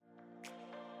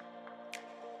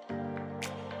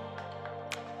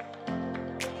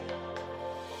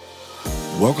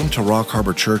Welcome to Rock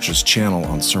Harbor Church's channel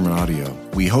on Sermon Audio.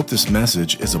 We hope this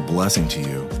message is a blessing to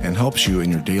you and helps you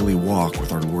in your daily walk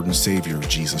with our Lord and Savior,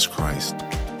 Jesus Christ.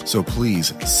 So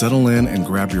please settle in and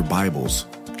grab your Bibles.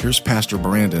 Here's Pastor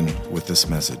Brandon with this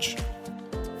message.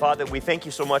 Father, we thank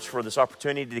you so much for this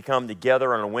opportunity to come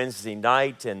together on a Wednesday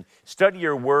night and study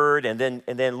your word and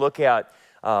then look at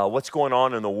what's going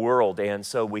on in the world. And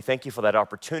so we thank you for that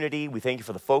opportunity. We thank you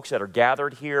for the folks that are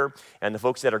gathered here and the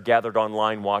folks that are gathered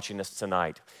online watching us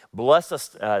tonight. Bless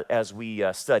us as we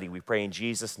study. We pray in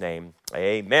Jesus' name.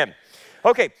 Amen.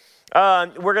 Okay,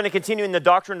 we're going to continue in the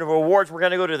Doctrine of Rewards. We're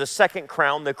going to go to the second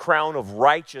crown, the crown of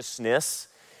righteousness.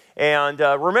 And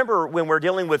remember, when we're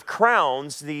dealing with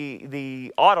crowns,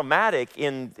 the automatic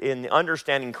in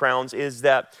understanding crowns is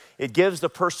that it gives the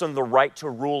person the right to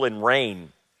rule and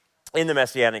reign in the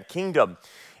Messianic kingdom.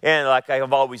 And like I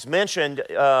have always mentioned,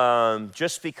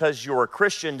 just because you're a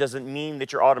Christian doesn't mean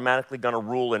that you're automatically going to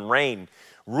rule and reign.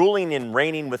 Ruling and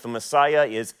reigning with the Messiah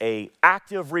is an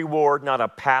active reward, not a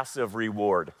passive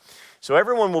reward. So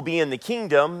everyone will be in the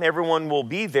kingdom, everyone will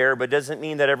be there, but it doesn't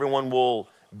mean that everyone will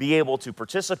be able to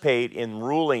participate in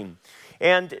ruling.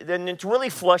 And then to really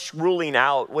flush ruling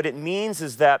out, what it means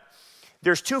is that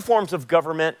there's two forms of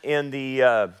government in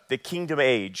the kingdom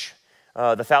age.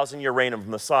 The 1,000-year reign of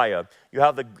Messiah. You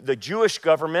have the Jewish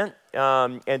government,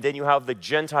 and then you have the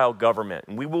Gentile government.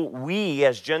 And we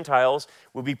as Gentiles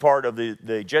will be part of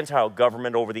the Gentile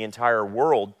government over the entire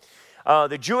world.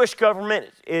 The Jewish government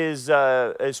is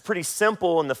pretty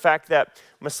simple in the fact that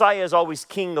Messiah is always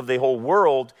king of the whole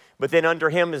world, but then under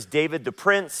him is David the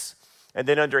prince, and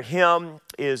then under him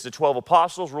is the 12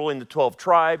 apostles ruling the 12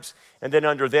 tribes, and then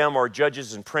under them are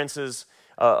judges and princes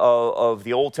of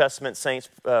the Old Testament saints,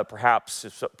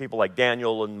 perhaps people like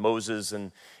Daniel and Moses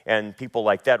and people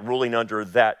like that ruling under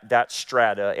that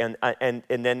strata. And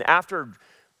then after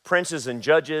princes and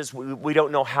judges, we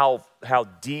don't know how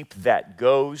deep that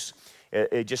goes.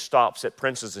 It just stops at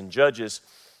princes and judges.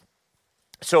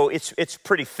 So it's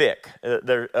pretty thick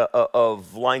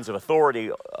of lines of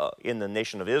authority in the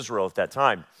nation of Israel at that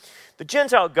time. The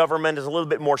Gentile government is a little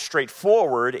bit more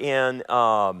straightforward in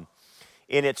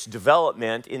its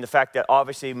development, in the fact that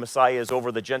obviously Messiah is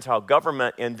over the Gentile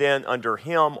government, and then under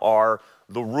him are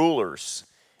the rulers,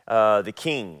 the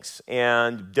kings.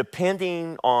 And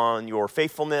depending on your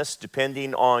faithfulness,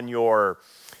 depending on your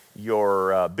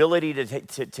ability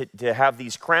to have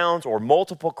these crowns or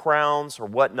multiple crowns or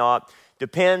whatnot,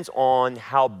 depends on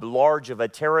how large of a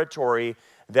territory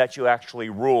that you actually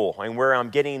rule. And where I'm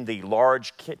getting the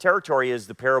large territory is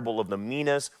the parable of the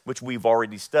minas, which we've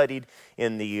already studied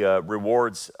in the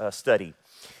rewards study.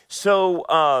 So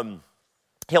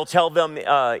he'll tell them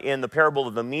in the parable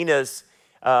of the minas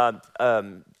that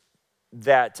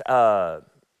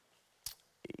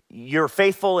you're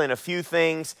faithful in a few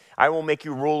things, I will make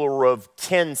you ruler of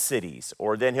 10 cities.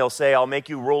 Or then he'll say, I'll make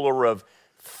you ruler of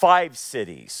 5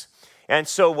 cities. And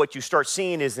so what you start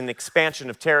seeing is an expansion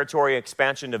of territory,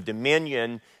 expansion of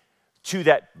dominion to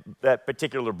that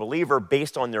particular believer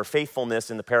based on their faithfulness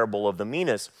in the parable of the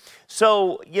minas.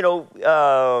 So,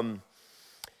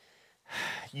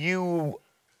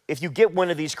 if you get one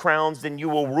of these crowns, then you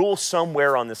will rule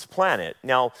somewhere on this planet.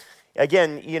 Now,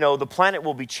 again, the planet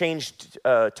will be changed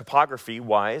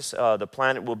topography-wise. The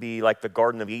planet will be like the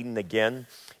Garden of Eden again.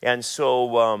 And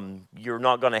so you're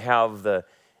not going to have the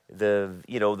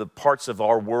parts of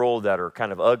our world that are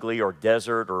kind of ugly or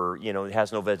desert or, it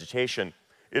has no vegetation.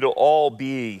 It'll all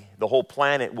be, the whole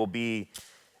planet will be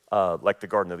like the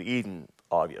Garden of Eden,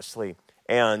 obviously.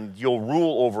 And you'll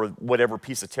rule over whatever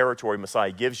piece of territory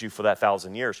Messiah gives you for that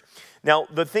 1,000 years. Now,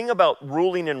 the thing about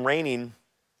ruling and reigning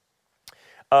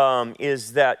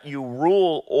is that you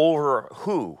rule over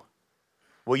who?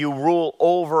 Well, you rule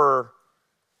over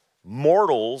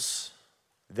mortals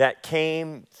that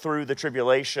came through the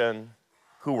tribulation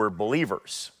who were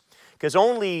believers. Because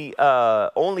only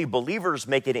believers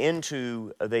make it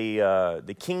into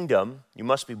the kingdom. You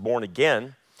must be born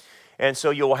again. And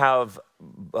so you'll have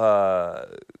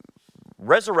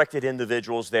resurrected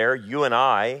individuals there, you and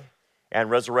I, and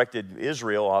resurrected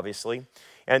Israel, obviously.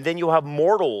 And then you'll have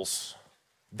mortals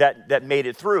that made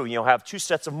it through. You'll have two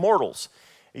sets of mortals.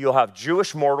 You'll have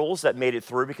Jewish mortals that made it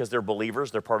through because they're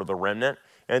believers, they're part of the remnant.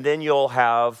 And then you'll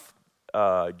have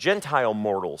Gentile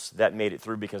mortals that made it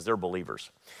through because they're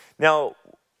believers. Now,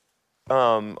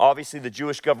 obviously the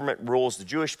Jewish government rules the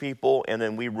Jewish people, and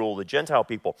then we rule the Gentile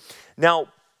people. Now,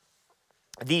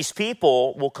 these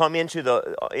people will come into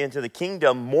the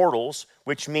kingdom mortals,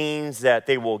 which means that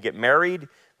they will get married,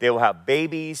 they will have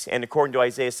babies, and according to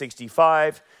Isaiah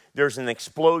 65, there's an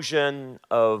explosion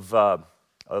of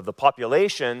of the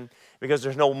population because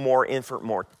there's no more infant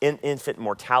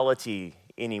mortality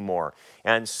anymore.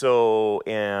 And so,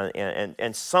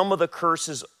 and some of the curse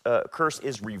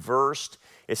is reversed.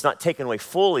 It's not taken away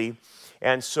fully.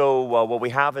 And so what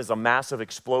we have is a massive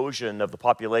explosion of the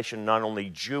population, not only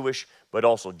Jewish, but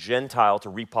also Gentile, to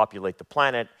repopulate the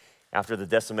planet after the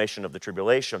decimation of the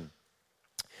tribulation.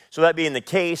 So that being the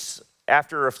case,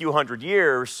 after a few hundred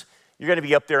years, you're going to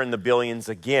be up there in the billions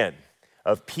again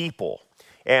of people.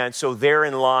 And so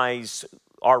therein lies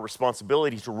our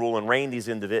responsibility to rule and reign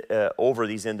over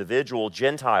these individual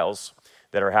Gentiles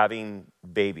that are having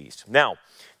babies. Now,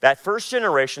 that first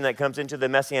generation that comes into the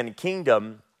Messianic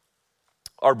kingdom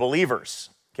are believers,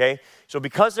 okay? So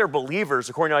because they're believers,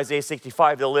 according to Isaiah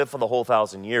 65, they'll live for the whole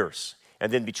 1,000 years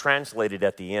and then be translated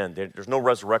at the end. There's no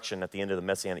resurrection at the end of the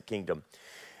Messianic kingdom.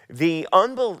 The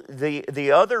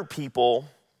other people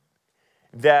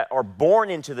that are born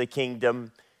into the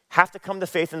kingdom have to come to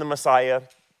faith in the Messiah,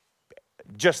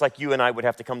 just like you and I would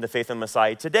have to come to faith in the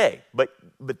Messiah today. But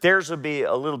theirs will be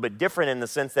a little bit different in the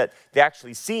sense that they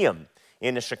actually see him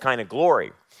in the Shekinah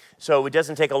glory. So it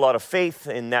doesn't take a lot of faith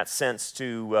in that sense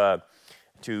to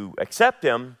accept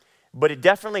him, but it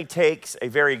definitely takes a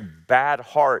very bad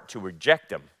heart to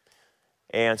reject him.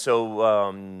 And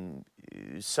so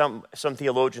some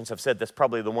theologians have said that's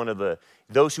probably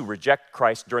those who reject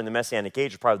Christ during the Messianic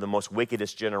age are probably the most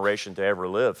wickedest generation to ever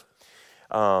live,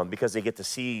 because they get to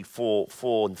see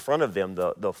full in front of them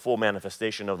the full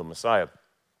manifestation of the Messiah.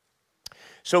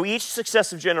 So each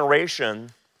successive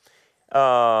generation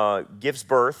gives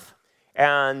birth,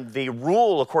 and the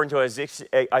rule, according to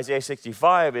Isaiah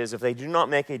 65, is if they do not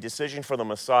make a decision for the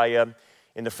Messiah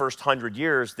in the first 100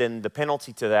 years, then the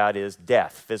penalty to that is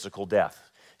death, physical death.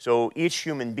 So each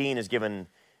human being is given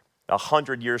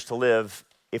 100 years to live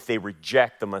if they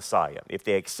reject the Messiah. If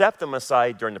they accept the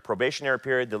Messiah during the probationary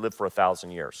period, they live for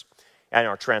 1,000 years and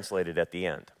are translated at the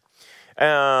end.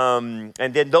 And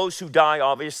then those who die,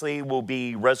 obviously, will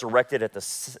be resurrected at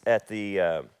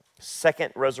the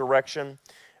second resurrection,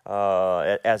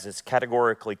 as it's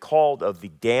categorically called, of the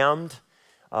damned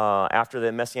after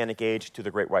the Messianic age to the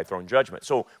great white throne judgment.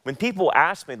 So when people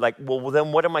ask me, like, well,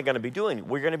 then what am I going to be doing?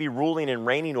 We're going to be ruling and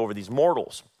reigning over these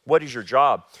mortals. What is your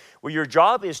job? Well, your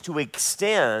job is to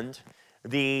extend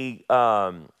the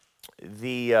rod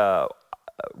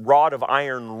of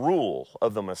iron rule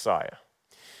of the Messiah.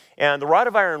 And the rod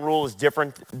of iron rule is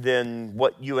different than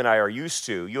what you and I are used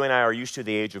to. You and I are used to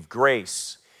the age of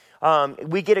grace.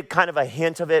 We get a kind of a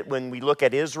hint of it when we look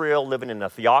at Israel living in a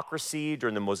theocracy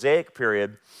during the Mosaic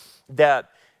period, that,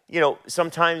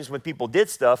 sometimes when people did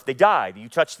stuff, they died. You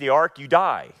touch the ark, you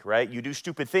die, right? You do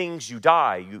stupid things, you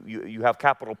die. You have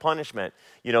capital punishment.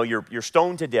 You're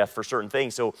stoned to death for certain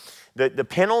things. So the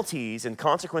penalties and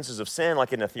consequences of sin,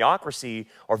 like in a theocracy,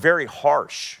 are very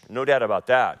harsh. No doubt about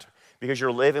that, because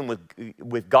you're living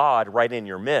with God right in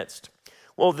your midst.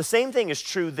 Well, the same thing is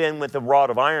true then with the rod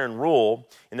of iron rule,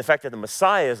 in the fact that the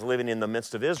Messiah is living in the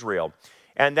midst of Israel.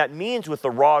 And that means with the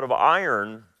rod of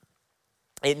iron,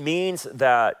 it means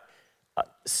that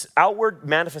outward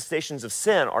manifestations of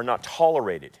sin are not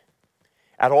tolerated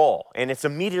at all, and it's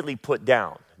immediately put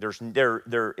down. And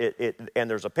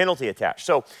there's a penalty attached.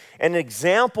 So an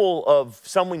example of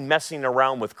someone messing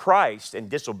around with Christ and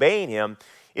disobeying him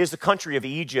is the country of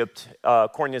Egypt,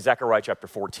 according to Zechariah chapter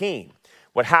 14.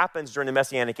 What happens during the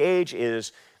Messianic age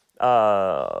is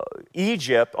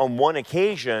Egypt, on one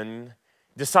occasion,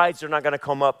 decides they're not going to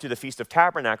come up to the Feast of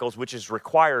Tabernacles, which is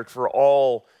required for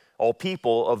all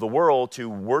people of the world to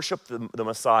worship the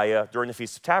Messiah during the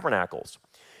Feast of Tabernacles.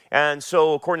 And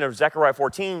so, according to Zechariah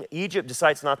 14, Egypt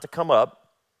decides not to come up,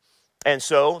 and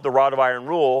so the rod of iron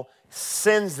rule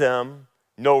sends them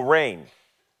no rain,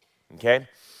 okay,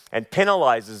 and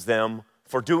penalizes them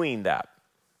for doing that.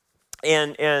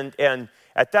 And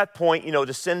at that point,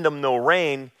 to send them no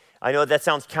rain, I know that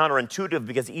sounds counterintuitive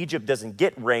because Egypt doesn't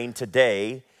get rain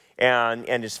today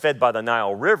and is fed by the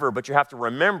Nile River, but you have to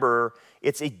remember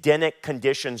its Edenic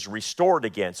conditions restored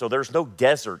again. So there's no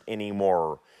desert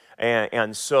anymore.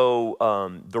 And so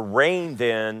the rain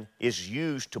then is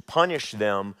used to punish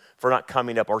them for not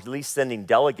coming up, or at least sending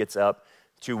delegates up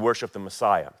to worship the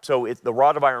Messiah. So the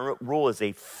rod of iron rule is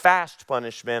a fast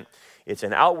punishment. It's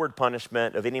an outward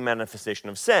punishment of any manifestation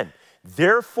of sin.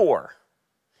 Therefore,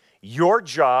 your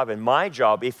job and my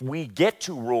job, if we get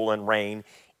to rule and reign,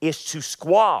 is to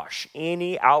squash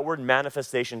any outward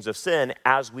manifestations of sin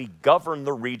as we govern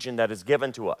the region that is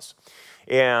given to us.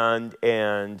 And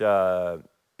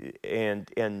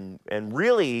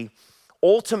really,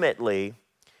 ultimately,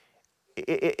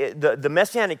 the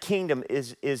Messianic kingdom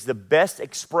is the best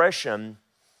expression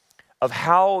of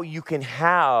how you can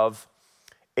have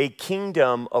a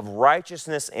kingdom of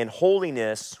righteousness and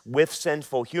holiness with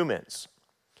sinful humans.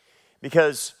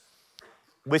 Because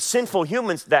with sinful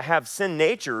humans that have sin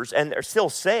natures and they're still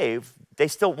saved, they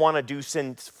still want to do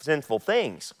sinful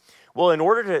things. Well, in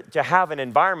order to have an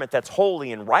environment that's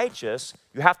holy and righteous,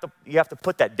 you have to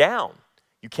put that down.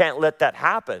 You can't let that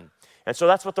happen. And so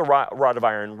that's what the rod of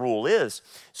iron rule is.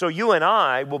 So you and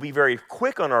I will be very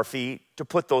quick on our feet to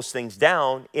put those things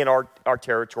down in our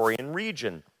territory and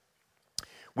region.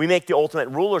 We make the ultimate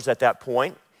rulers at that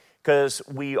point because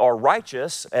we are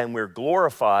righteous and we're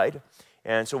glorified.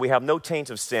 And so we have no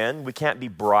taint of sin. We can't be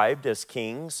bribed as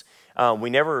kings. We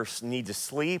never need to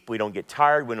sleep. We don't get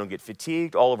tired. We don't get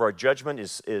fatigued. All of our judgment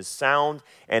is sound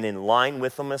and in line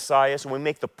with the Messiah. So we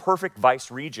make the perfect vice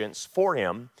regents for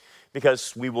him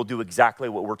because we will do exactly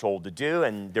what we're told to do,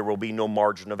 and there will be no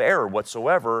margin of error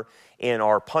whatsoever in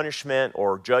our punishment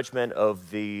or judgment of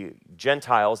the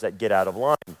Gentiles that get out of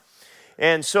line.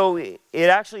 And so it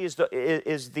actually is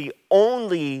the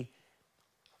only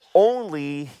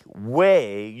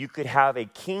way you could have a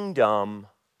kingdom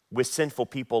with sinful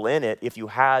people in it if you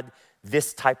had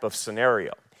this type of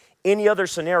scenario. Any other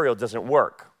scenario doesn't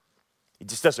work. It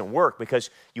just doesn't work because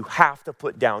you have to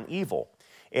put down evil.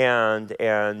 And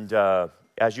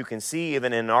as you can see,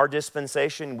 even in our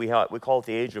dispensation, we call it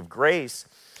the age of grace.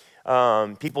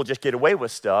 People just get away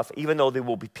with stuff, even though they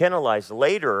will be penalized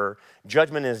later.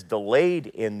 Judgment is delayed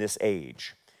in this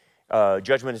age.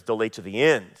 Judgment is delayed to the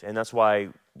end, and that's why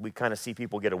we kind of see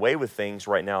people get away with things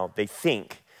right now. They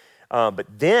think, but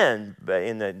then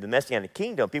in the Messianic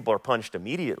kingdom, people are punished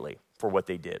immediately for what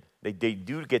they did. They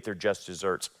do get their just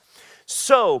deserts.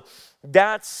 So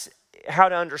that's how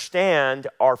to understand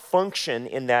our function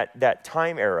in that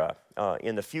time era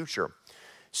in the future.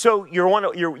 So you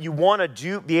want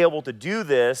to be able to do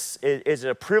this is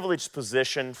a privileged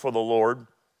position for the Lord,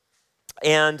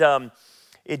 and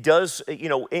it does.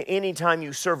 Anytime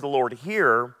you serve the Lord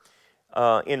here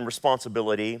in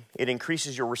responsibility, it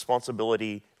increases your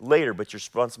responsibility later. But your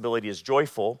responsibility is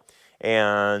joyful,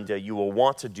 and you will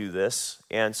want to do this.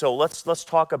 And so let's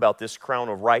talk about this crown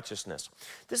of righteousness.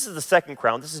 This is the second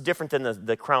crown. This is different than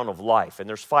the crown of life, and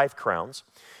there's 5 crowns.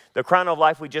 The crown of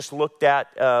life we just looked at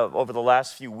over the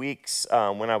last few weeks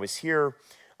when I was here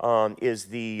is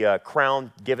the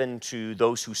crown given to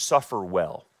those who suffer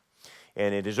well.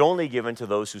 And it is only given to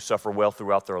those who suffer well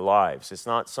throughout their lives. It's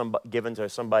not given to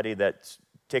somebody that's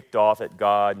ticked off at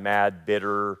God, mad,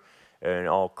 bitter, and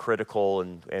all critical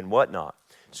and whatnot.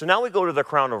 So now we go to the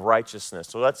crown of righteousness.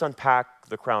 So let's unpack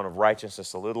the crown of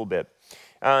righteousness a little bit.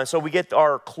 So we get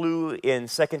our clue in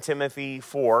 2 Timothy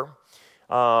 4.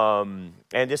 And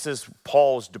this is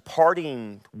Paul's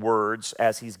departing words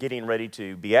as he's getting ready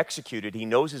to be executed. He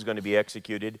knows he's going to be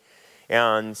executed.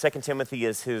 And 2 Timothy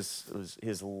is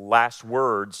his last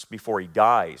words before he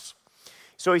dies.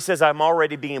 So he says, I'm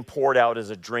already being poured out as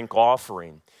a drink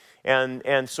offering.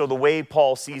 And so the way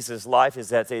Paul sees his life is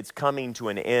that it's coming to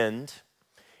an end.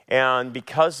 And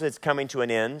because it's coming to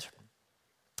an end,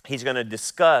 he's going to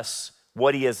discuss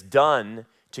what he has done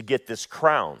to get this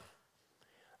crown.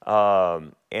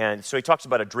 And so he talks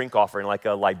about a drink offering, like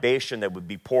a libation that would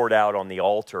be poured out on the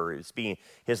altar.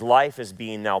 His life is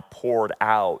being now poured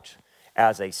out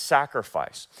as a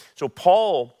sacrifice. So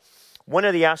Paul, one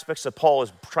of the aspects that Paul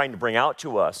is trying to bring out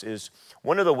to us is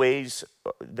one of the ways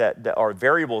that are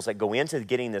variables that go into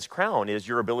getting this crown is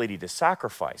your ability to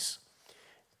sacrifice.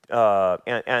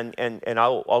 And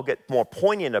I'll get more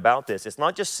poignant about this. It's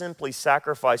not just simply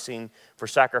sacrificing for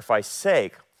sacrifice's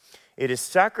sake. It is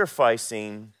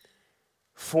sacrificing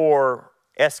for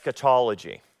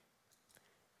eschatology.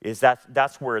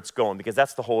 That's where it's going, because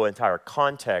that's the whole entire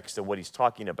context of what he's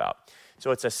talking about. So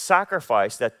it's a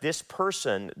sacrifice that this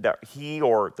person, that he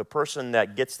or the person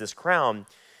that gets this crown,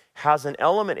 has an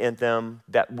element in them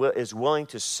that is willing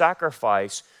to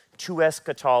sacrifice to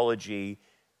eschatology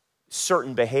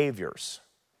certain behaviors.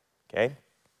 Okay?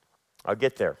 I'll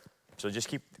get there. So just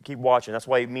keep watching. That's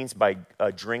what it means by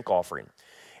a drink offering.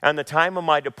 And the time of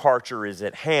my departure is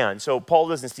at hand. So Paul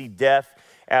doesn't see death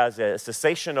as a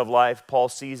cessation of life. Paul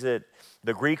sees it.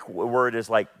 The Greek word is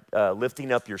like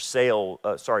lifting up your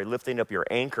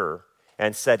anchor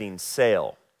and setting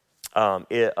sail.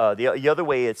 The other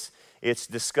way it's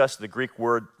discussed, the Greek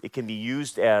word, it can be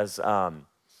used as you're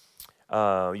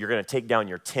going to take down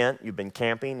your tent. You've been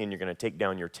camping and you're going to take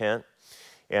down your tent.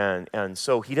 And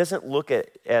so he doesn't look at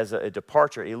it as a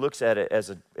departure. He looks at it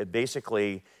as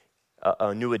basically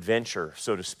a new adventure,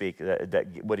 so to speak, that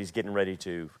what he's getting ready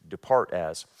to depart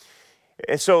as.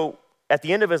 And so at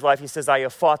the end of his life, he says, I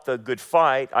have fought the good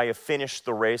fight, I have finished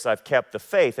the race, I've kept the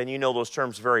faith. And you know those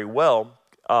terms very well.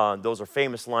 Those are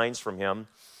famous lines from him.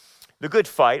 The good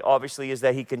fight, obviously, is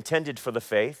that he contended for the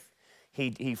faith.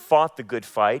 He fought the good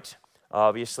fight,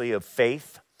 obviously, of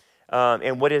faith.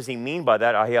 And what does he mean by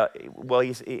that? I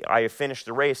have finished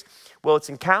the race. Well, it's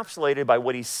encapsulated by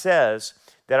what he says,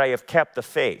 that I have kept the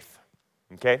faith.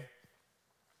 Okay?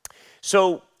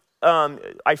 So,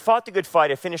 I fought the good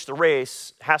fight, I finished the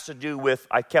race, has to do with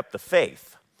I kept the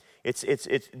faith.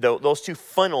 Those two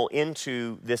funnel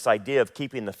into this idea of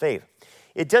keeping the faith.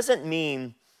 It doesn't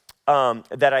mean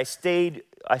that I stayed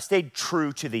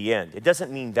true to the end. It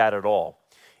doesn't mean that at all.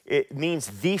 It means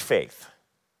the faith.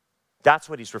 That's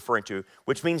what he's referring to,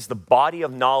 which means the body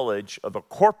of knowledge of a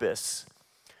corpus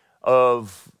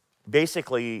of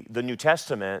basically the New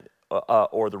Testament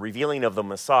or the revealing of the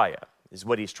Messiah is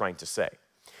what he's trying to say.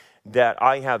 That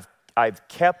I've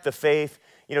kept the faith.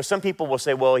 You know, some people will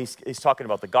say, well, he's talking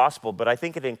about the gospel, but I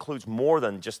think it includes more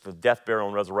than just the death, burial,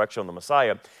 and resurrection of the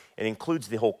Messiah. It includes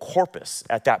the whole corpus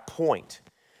at that point.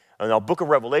 And now, Book of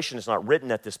Revelation is not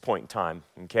written at this point in time,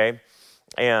 okay?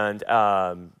 And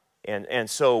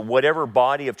so whatever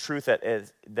body of truth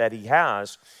that he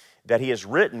has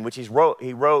written, which he wrote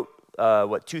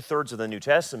 2/3 of the New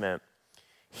Testament,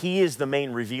 he is the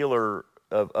main revealer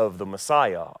of the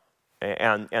Messiah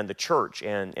and the church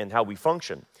and how we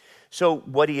function. So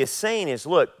what he is saying is,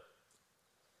 look,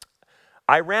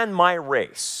 I ran my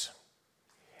race,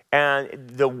 and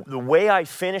the way I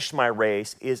finished my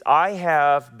race is I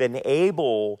have been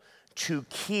able to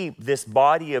keep this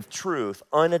body of truth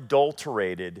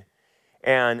unadulterated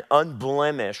and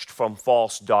unblemished from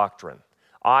false doctrine.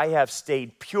 I have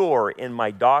stayed pure in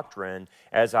my doctrine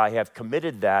as I have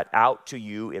committed that out to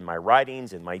you in my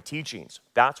writings, in my teachings.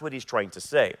 That's what he's trying to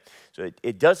say. So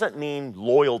it doesn't mean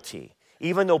loyalty.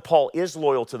 Even though Paul is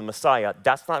loyal to the Messiah,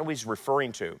 that's not what he's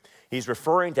referring to. He's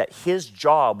referring that his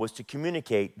job was to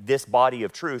communicate this body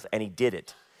of truth, and he did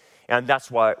it. And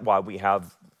that's why we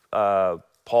have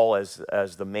Paul as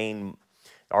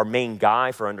our main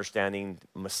guy for understanding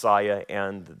Messiah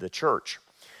and the church.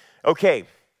 Okay,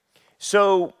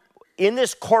 so in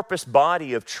this corpus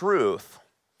body of truth,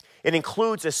 it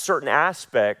includes a certain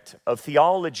aspect of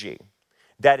theology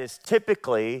that is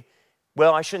typically,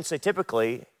 well, I shouldn't say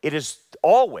typically, it is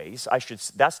always,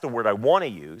 that's the word I want to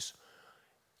use,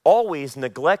 always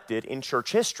neglected in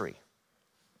church history.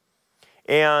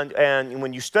 And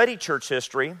when you study church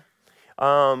history,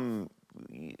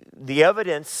 the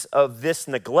evidence of this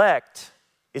neglect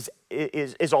is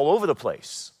all over the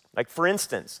place. Like, for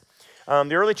instance,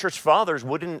 the early church fathers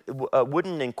wouldn't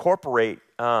incorporate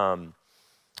the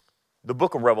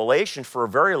book of Revelation for a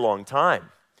very long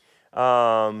time.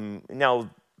 Now,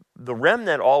 the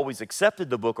remnant always accepted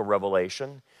the book of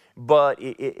Revelation, but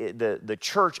the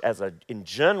church in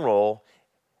general,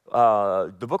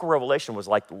 the book of Revelation was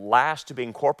like last to be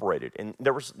incorporated, and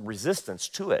there was resistance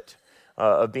to it,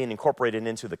 of being incorporated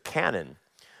into the canon.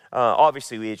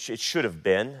 Obviously, it should have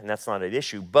been, and that's not an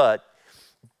issue, but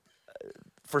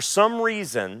for some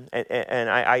reason, and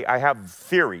I have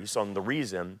theories on the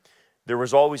reason, there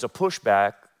was always a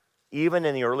pushback, even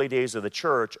in the early days of the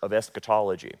church, of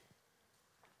eschatology.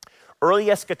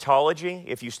 Early eschatology,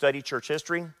 if you study church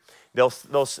history, it's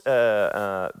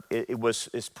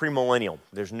premillennial.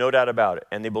 There's no doubt about it.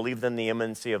 And they believed in the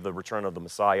imminency of the return of the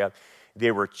Messiah.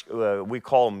 They were, we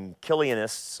call them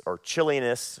Kilianists or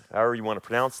Chilianists, however you want to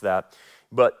pronounce that.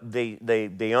 But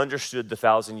they understood the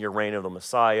 1,000-year reign of the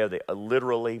Messiah,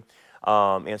 literally.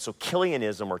 And so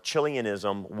Kilianism or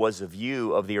Chilianism was a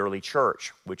view of the early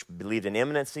church, which believed in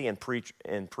imminency and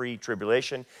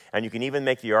pre-tribulation. And you can even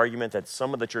make the argument that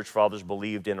some of the church fathers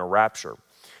believed in a rapture.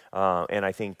 And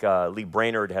I think Lee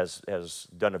Brainerd has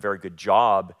done a very good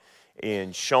job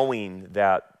in showing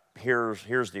that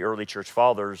here's the early church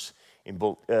fathers,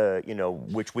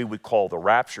 which we would call the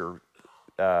rapture,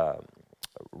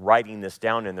 writing this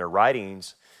down in their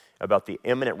writings about the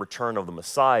imminent return of the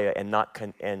Messiah and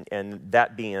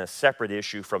that being a separate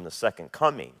issue from the second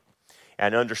coming,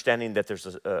 and understanding that there's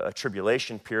a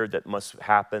tribulation period that must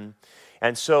happen.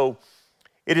 And so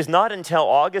it is not until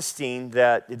Augustine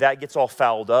that gets all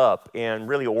fouled up, and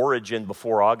really Origen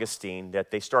before Augustine,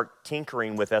 that they start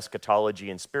tinkering with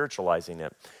eschatology and spiritualizing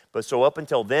it. But so up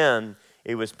until then,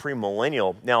 it was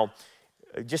premillennial. Now,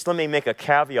 just let me make a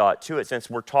caveat to it, since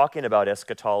we're talking about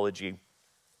eschatology.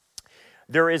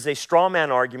 There is a straw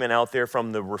man argument out there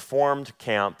from the Reformed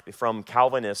camp, from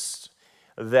Calvinists,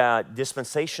 that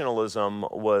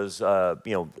dispensationalism was,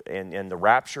 and the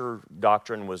rapture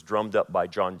doctrine was drummed up by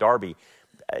John Darby.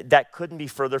 That couldn't be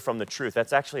further from the truth.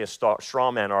 That's actually a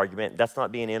straw man argument. That's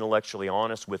not being intellectually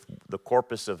honest with the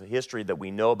corpus of history that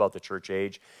we know about the church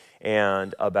age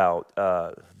and about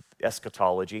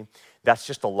eschatology. That's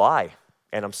just a lie.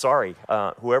 And I'm sorry,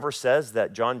 whoever says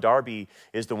that John Darby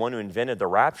is the one who invented the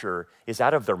rapture is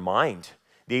out of their mind.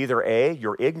 Either A,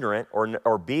 you're ignorant,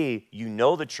 or B, you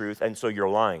know the truth, and so you're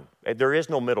lying. There is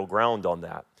no middle ground on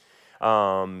that.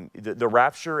 The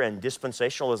rapture and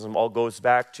dispensationalism all goes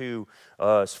back to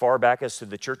as far back as to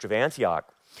the Church of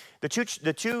Antioch. The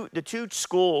two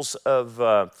schools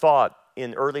of thought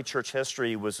in early church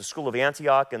history was the school of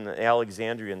Antioch and the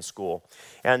Alexandrian school.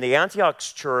 And the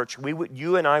Antioch's church,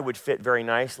 you and I would fit very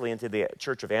nicely into the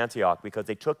Church of Antioch because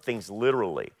they took things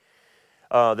literally.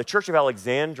 The Church of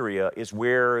Alexandria is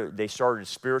where they started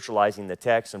spiritualizing the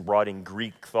text and brought in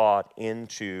Greek thought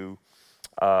into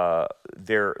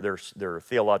their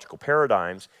theological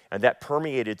paradigms, and that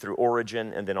permeated through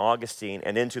Origen and then Augustine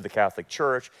and into the Catholic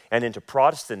Church and into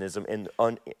Protestantism and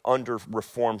under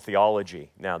Reformed theology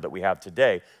now that we have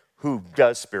today, who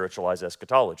does spiritualize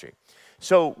eschatology.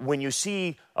 So when you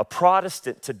see a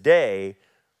Protestant today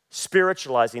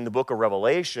spiritualizing the book of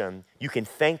Revelation, you can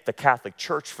thank the Catholic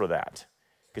Church for that,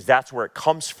 because that's where it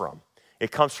comes from. It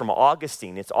comes from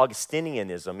Augustine. It's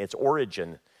Augustinianism. It's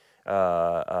Origen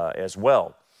as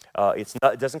well. It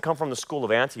doesn't come from the school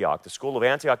of Antioch. The school of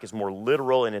Antioch is more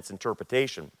literal in its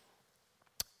interpretation,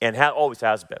 and always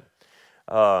has been.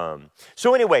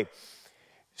 So anyway,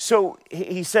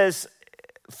 he says,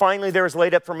 finally there is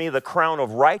laid up for me the crown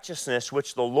of righteousness,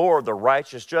 which the Lord, the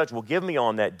righteous judge, will give me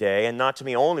on that day, and not to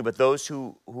me only, but those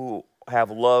who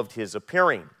have loved his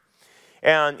appearing.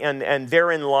 And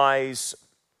therein lies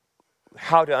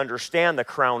how to understand the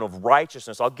crown of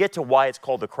righteousness. I'll get to why it's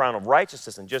called the crown of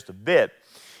righteousness in just a bit.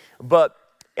 But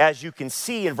as you can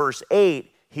see in verse 8,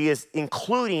 he is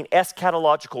including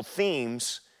eschatological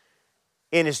themes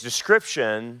in his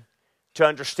description to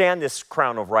understand this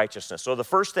crown of righteousness. So the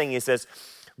first thing he says,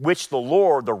 which the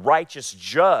Lord, the righteous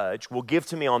judge, will give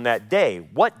to me on that day.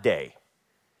 What day?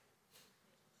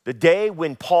 The day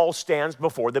when Paul stands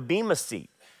before the bema seat.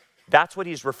 That's what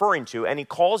he's referring to, and he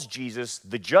calls Jesus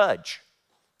the judge,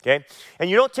 okay? And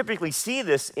you don't typically see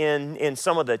this in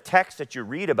some of the texts that you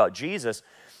read about Jesus,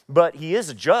 but he is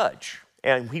a judge,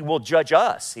 and he will judge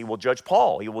us. He will judge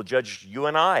Paul. He will judge you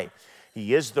and I.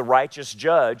 He is the righteous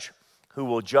judge who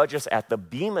will judge us at the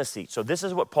bema seat. So this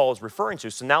is what Paul is referring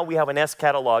to. So now we have an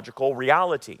eschatological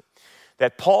reality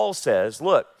that Paul says,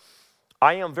 look,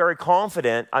 I am very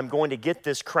confident I'm going to get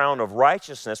this crown of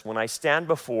righteousness when I stand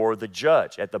before the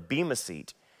judge at the bema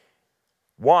seat.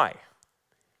 Why?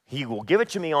 He will give it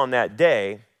to me on that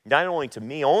day, not only to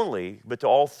me only, but to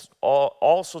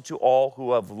also to all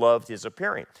who have loved his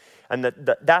appearing. And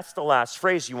that's the last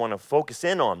phrase you want to focus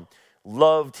in on,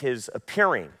 loved his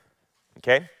appearing,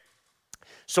 okay?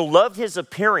 So loved his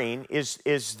appearing is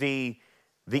the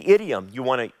idiom you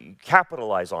want to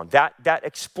capitalize on. That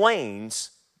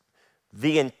explains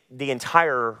the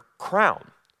entire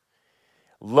crown.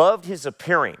 Loved his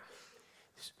appearing.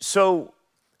 So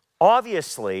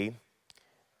obviously,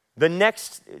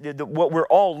 what we're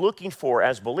all looking for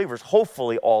as believers,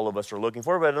 hopefully all of us are looking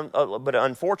for, but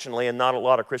unfortunately, and not a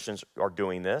lot of Christians are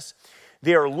doing this,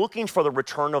 they are looking for the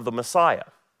return of the Messiah.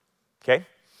 Okay?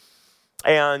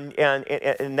 And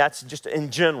that's just in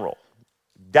general.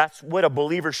 That's what a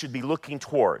believer should be looking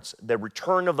towards, the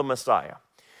return of the Messiah.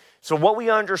 So what we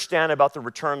understand about the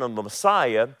return of the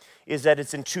Messiah is that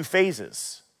it's in two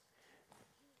phases.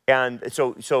 And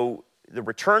so the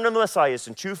return of the Messiah is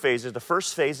in two phases. The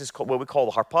first phase is what we call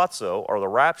the harpazo, or the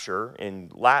rapture in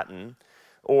Latin,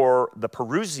 or the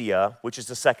parousia, which is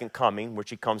the second coming, which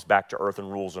he comes back to earth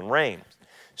and rules and reigns.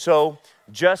 So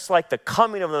just like the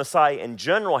coming of the Messiah in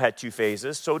general had two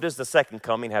phases, so does the second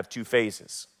coming have two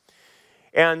phases.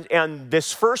 And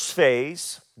this first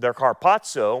phase, the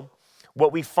harpazo,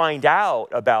 what we find out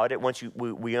about it once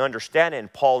we understand it,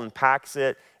 and Paul unpacks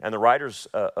it, and the writers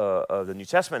of the New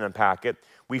Testament unpack it,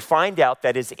 we find out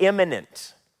that it's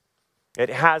imminent. It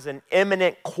has an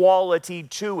imminent quality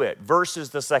to it versus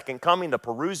the second coming, the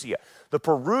parousia. The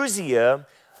parousia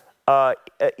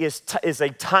is a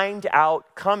timed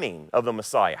out coming of the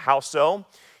Messiah. How so?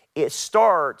 It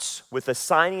starts with the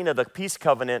signing of the peace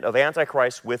covenant of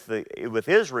Antichrist with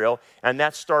Israel, and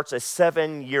that starts a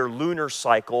 7-year lunar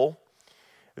cycle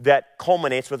that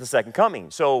culminates with the second coming.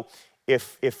 So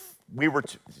if we were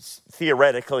to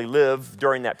theoretically live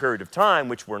during that period of time,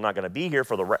 which we're not going to be here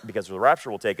because the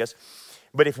rapture will take us,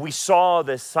 but if we saw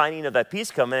the signing of that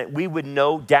peace covenant, we would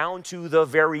know down to the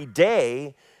very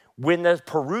day when the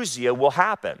parousia will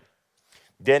happen.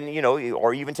 Then,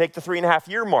 or even take the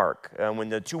 3.5-year mark. When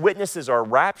the two witnesses are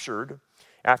raptured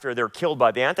after they're killed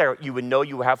by the Antichrist, you would know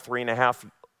you have 3.5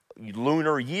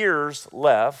 lunar years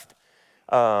left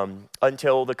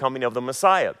until the coming of the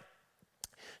Messiah.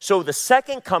 So the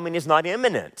second coming is not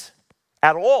imminent.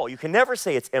 at all. You can never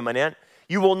say it's imminent.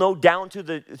 You will know down to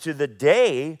the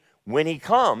day when he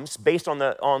comes based on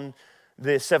the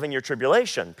 7-year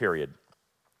tribulation period,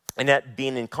 and that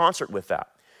being in concert with that.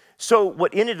 So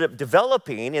what ended up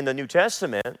developing in the New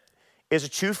Testament is a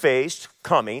two-phased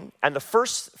coming, and the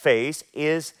first phase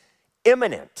is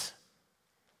imminent,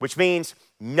 which means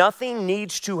nothing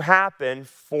needs to happen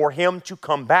for him to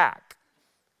come back,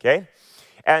 okay?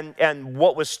 And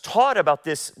what was taught about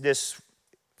this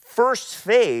first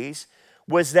phase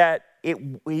was that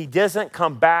he doesn't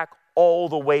come back all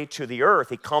the way to the earth.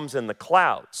 He comes in the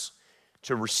clouds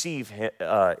to receive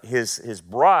his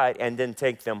bride and then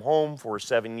take them home for a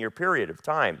 7-year period of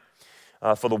time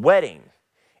for the wedding.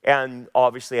 And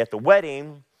obviously at the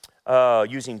wedding,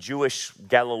 using Jewish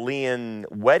Galilean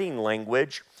wedding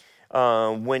language,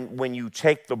 when you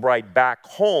take the bride back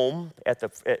home,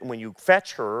 when you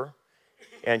fetch her,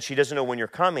 and she doesn't know when you're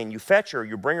coming, you fetch her,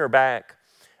 you bring her back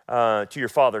to your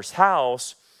father's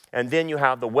house, and then you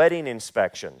have the wedding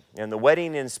inspection. And the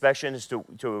wedding inspection is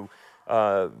to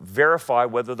verify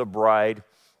whether the bride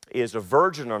is a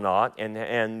virgin or not,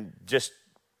 and just,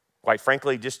 quite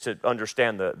frankly, just to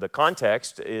understand the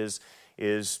context, is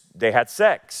they had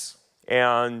sex.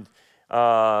 And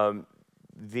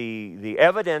the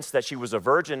evidence that she was a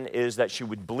virgin is that she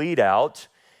would bleed out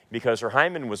because her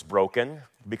hymen was broken,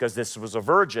 because this was a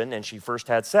virgin and she first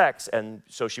had sex, and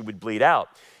so she would bleed out.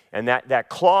 And that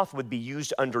cloth would be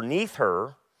used underneath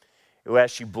her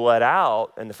as she bled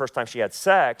out, and the first time she had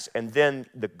sex, and then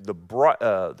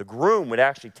the groom would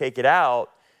actually take it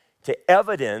out to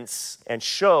evidence and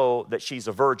show that she's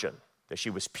a virgin, that she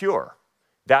was pure.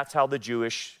 That's how the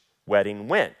Jewish wedding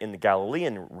went in the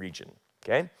Galilean region,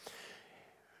 okay?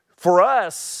 For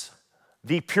us,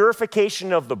 the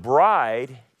purification of the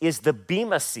bride is the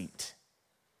bema seat.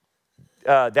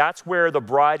 That's where the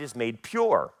bride is made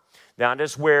pure. That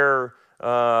is where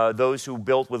those who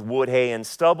built with wood, hay, and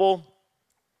stubble,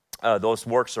 those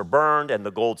works are burned, and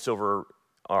the gold, silver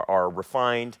are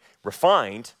refined,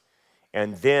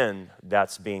 and then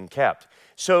that's being kept.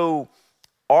 So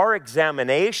our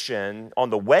examination on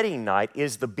the wedding night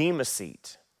is the bema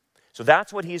seat. So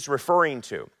that's what he's referring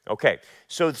to. Okay,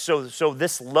 so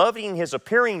this loving his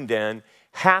appearing then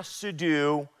has to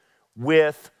do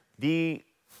with the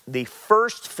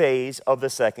first phase of the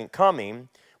second coming,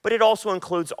 but it also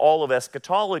includes all of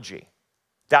eschatology.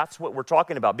 That's what we're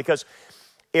talking about. Because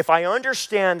if I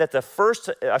understand that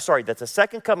the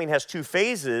second coming has two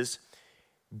phases,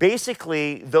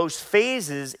 basically those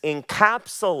phases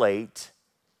encapsulate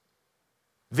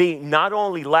the not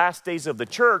only last days of the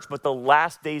church, but the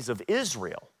last days of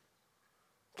Israel,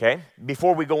 okay,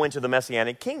 before we go into the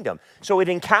Messianic kingdom. So it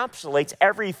encapsulates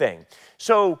everything.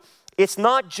 So it's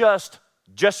not just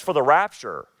for the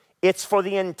rapture. It's for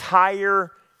the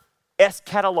entire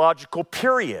eschatological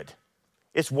period.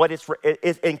 It's what it's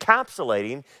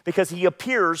encapsulating, because he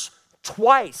appears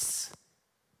twice.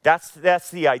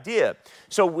 That's the idea.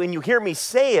 So when you hear me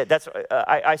say it,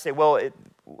 I say, well,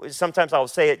 sometimes I'll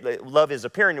say it, love is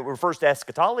appearing. It refers to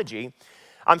eschatology.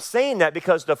 I'm saying that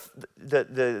because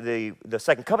the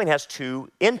second coming has two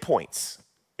endpoints,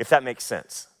 if that makes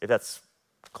sense, if that's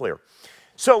clear.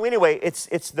 So anyway,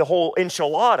 it's the whole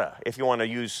enchilada, if you want to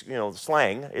use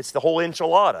slang. It's the whole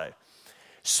enchilada.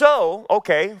 So,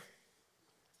 okay,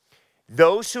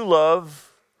 those who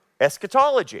love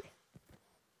eschatology,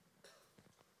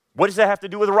 what does that have to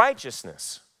do with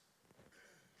righteousness?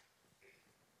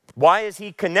 Why is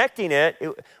he connecting it?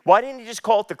 Why didn't he just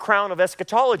call it the crown of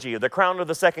eschatology, or the crown of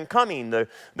the second coming, the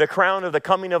crown of the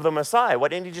coming of the Messiah? Why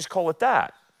didn't he just call it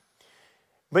that?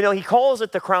 But no, he calls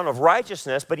it the crown of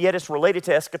righteousness, but yet it's related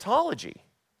to eschatology.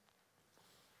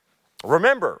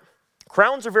 Remember,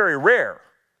 crowns are very rare.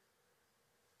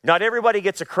 Not everybody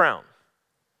gets a crown.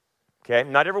 Okay?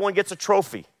 Not everyone gets a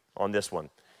trophy on this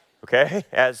one. Okay?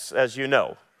 As you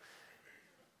know.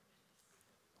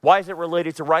 Why is it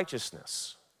related to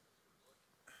righteousness?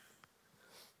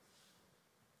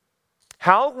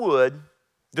 How would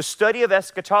the study of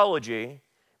eschatology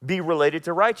be related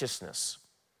to righteousness?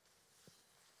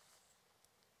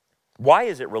 Why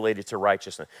is it related to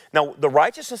righteousness? Now, the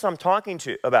righteousness I'm talking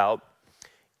about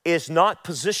is not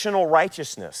positional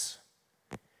righteousness.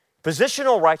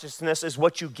 Positional righteousness is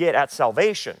what you get at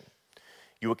salvation.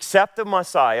 You accept the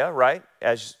Messiah, right,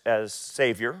 as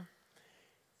Savior.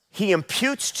 He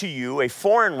imputes to you a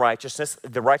foreign righteousness,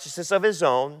 the righteousness of his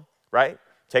own, right?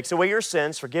 Takes away your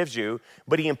sins, forgives you,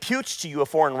 but he imputes to you a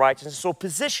foreign righteousness. So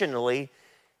positionally,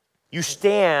 you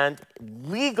stand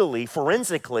legally,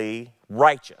 forensically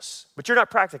righteous. But you're not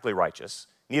practically righteous.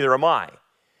 Neither am I.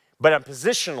 But I'm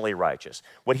positionally righteous.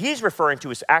 What he's referring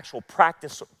to is actual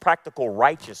practical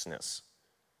righteousness.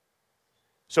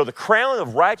 So the crown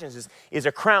of righteousness is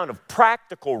a crown of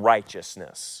practical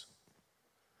righteousness.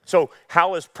 So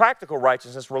how is practical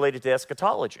righteousness related to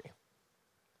eschatology?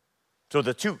 So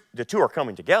the two are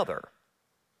coming together.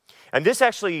 And this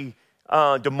actually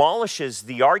demolishes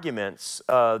the arguments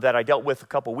that I dealt with a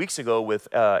couple weeks ago with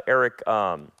Eric,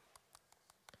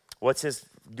 what's his,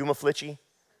 Dumaflici?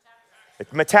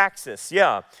 Metaxas,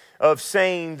 yeah, of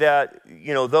saying that,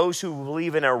 those who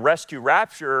believe in a rescue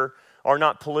rapture are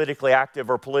not politically active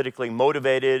or politically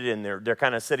motivated, and they're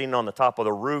kind of sitting on the top of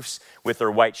the roofs with their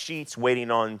white sheets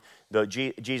waiting on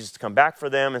Jesus to come back for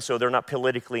them, and so they're not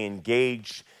politically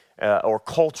engaged or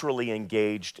culturally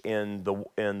engaged in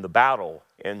the battle.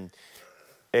 And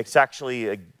it's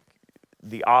actually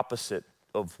the opposite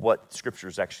of what Scripture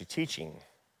is actually teaching.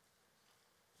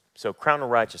 So, crown of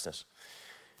righteousness.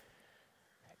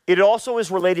 It also is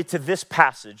related to this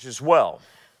passage as well.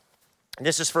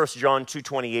 This is 1 John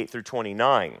 2:28 through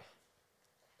 29.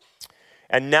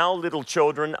 And now, little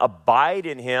children, abide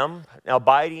in him. Now,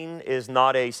 abiding is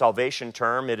not a salvation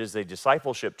term. It is a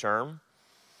discipleship term.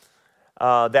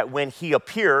 That when he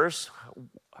appears,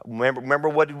 remember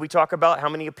what did we talk about? How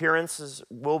many appearances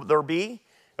will there be?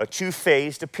 A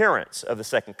two-phased appearance of the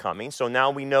second coming. So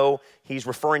now we know he's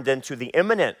referring then to the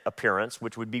imminent appearance,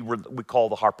 which would be we call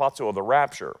the harpazo of the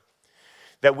rapture.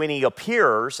 That when he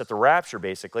appears at the rapture,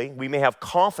 basically, we may have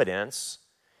confidence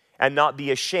and not be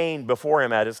ashamed before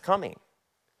him at his coming.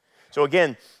 So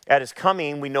again, at his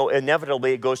coming, we know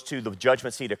inevitably it goes to the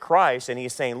judgment seat of Christ, and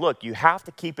he's saying, look, you have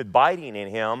to keep abiding in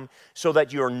him so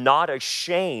that you're not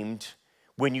ashamed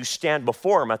when you stand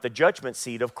before him at the judgment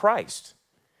seat of Christ.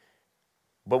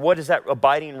 But what is that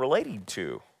abiding relating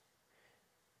to?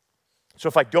 So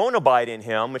if I don't abide in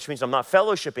him, which means I'm not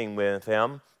fellowshipping with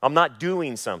him, I'm not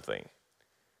doing something.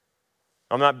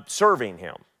 I'm not serving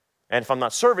him. And if I'm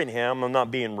not serving him, I'm not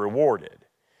being rewarded.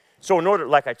 So in order,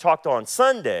 like I talked on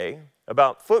Sunday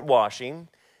about foot washing,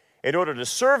 in order to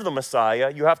serve the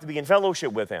Messiah, you have to be in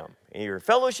fellowship with him. And you're in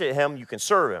fellowship with him, you can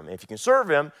serve him. If you can serve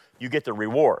him, you get the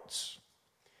rewards.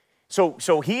 So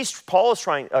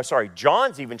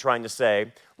John's even trying to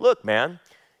say, look, man,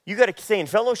 you got to stay in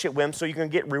fellowship with him so you can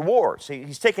get rewards.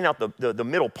 He's taking out the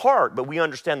middle part, but we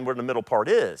understand where the middle part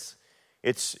is.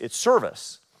 It's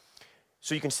service.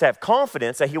 So you can have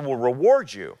confidence that he will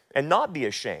reward you and not be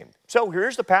ashamed. So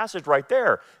here's the passage right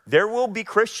there. There will be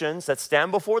Christians that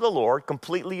stand before the Lord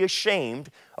completely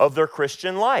ashamed of their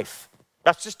Christian life.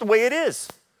 That's just the way it is.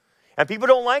 And people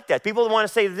don't like that. People want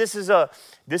to say this is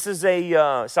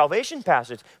a salvation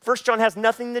passage. 1 John has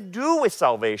nothing to do with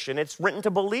salvation. It's written to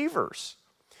believers.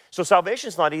 So salvation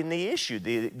is not even the issue.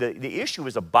 The issue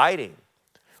is abiding.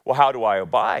 Well, how do I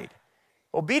abide?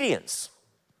 Obedience.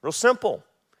 Real simple.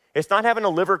 It's not having a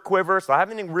liver quiver. It's not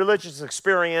having a religious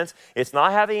experience. It's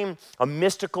not having a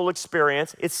mystical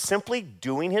experience. It's simply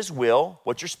doing his will,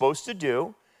 what you're supposed to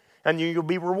do, and you'll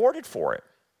be rewarded for it.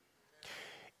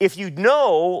 If you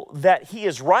know that he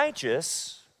is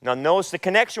righteous, now notice the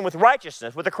connection with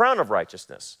righteousness, with the crown of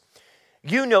righteousness.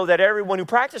 You know that everyone who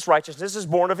practices righteousness is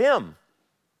born of him.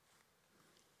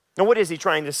 Now, what is he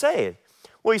trying to say?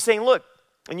 Well, he's saying, look,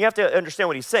 and you have to understand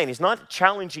what he's saying. He's not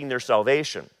challenging their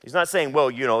salvation. He's not saying, well,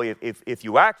 if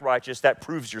you act righteous, that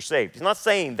proves you're saved. He's not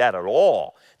saying that at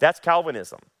all. That's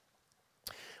Calvinism.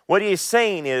 What he is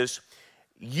saying is,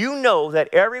 you know that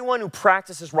everyone who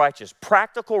practices righteous,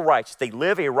 practical righteous, they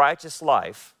live a righteous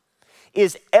life,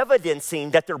 is evidencing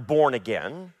that they're born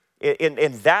again,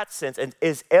 in that sense, and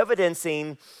is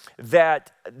evidencing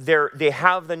that they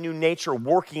have the new nature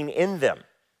working in them,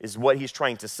 is what he's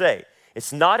trying to say.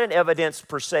 It's not an evidence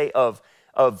per se of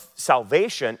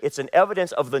salvation. It's an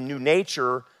evidence of the new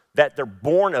nature that they're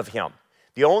born of him.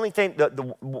 The only thing,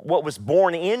 what was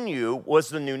born in you was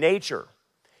the new nature.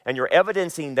 And you're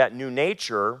evidencing that new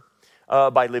nature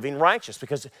by living righteous,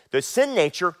 because the sin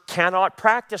nature cannot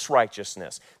practice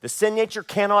righteousness. The sin nature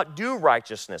cannot do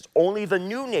righteousness. Only the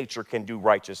new nature can do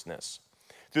righteousness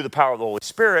through the power of the Holy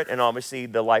Spirit and obviously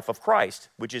the life of Christ,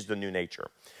 which is the new nature.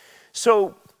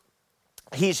 So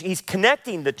he's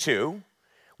connecting the two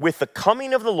with the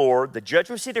coming of the Lord, the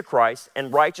judgment seat of Christ,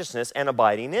 and righteousness and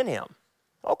abiding in him.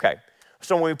 Okay,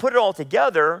 so when we put it all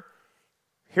together,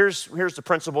 here's the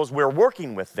principles we're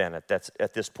working with then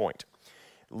at this point.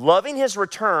 Loving his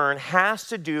return has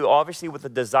to do, obviously, with the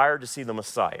desire to see the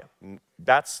Messiah.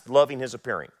 That's loving his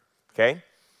appearing, okay?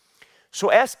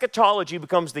 So eschatology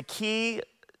becomes the key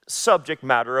subject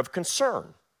matter of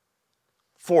concern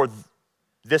for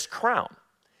this crown.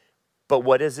 But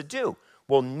what does it do?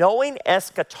 Well, knowing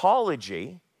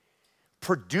eschatology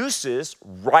produces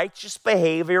righteous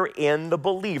behavior in the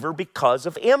believer because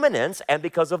of imminence and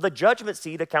because of the judgment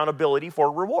seat accountability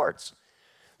for rewards.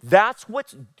 That's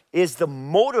what is the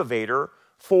motivator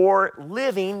for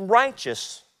living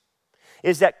righteous,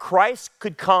 is that Christ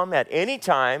could come at any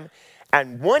time,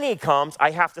 and when he comes,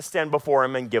 I have to stand before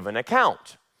him and give an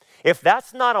account. If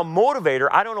that's not a motivator,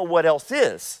 I don't know what else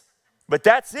is, but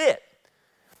that's it.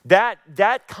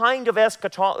 That kind of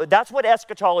eschatology, that's what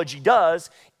eschatology does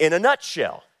in a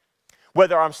nutshell.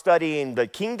 Whether I'm studying the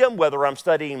kingdom, whether I'm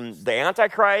studying the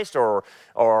Antichrist or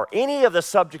any of the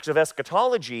subjects of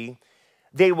eschatology,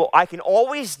 I can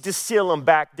always distill them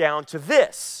back down to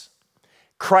this.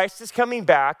 Christ is coming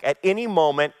back at any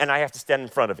moment, and I have to stand in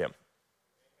front of him.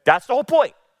 That's the whole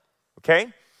point,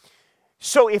 okay?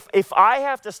 So if I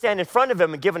have to stand in front of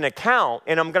him and give an account,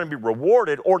 and I'm going to be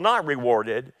rewarded or not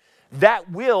rewarded, that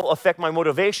will affect my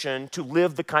motivation to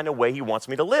live the kind of way he wants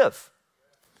me to live.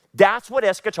 That's what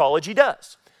eschatology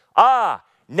does.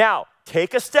 Now,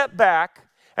 take a step back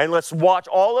and let's watch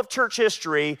all of church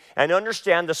history and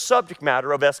understand the subject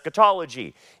matter of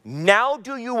eschatology. Now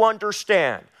do you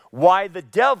understand why the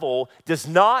devil does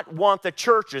not want the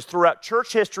churches throughout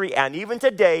church history and even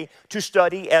today to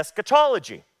study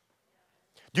eschatology?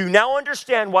 Do you now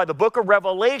understand why the book of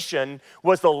Revelation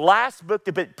was the last book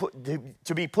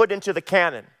to be put into the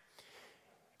canon?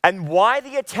 And why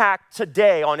the attack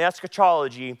today on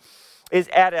eschatology is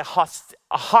at a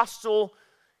hostile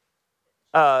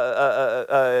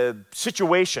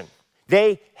situation.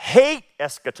 They hate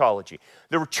eschatology.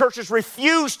 The churches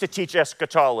refuse to teach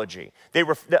eschatology.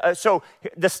 So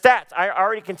the stats, I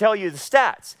already can tell you the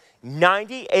stats.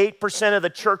 98% of the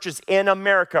churches in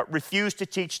America refuse to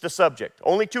teach the subject.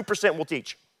 Only 2% will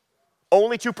teach.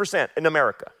 Only 2% in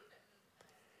America.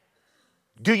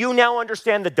 Do you now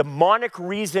understand the demonic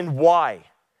reason why?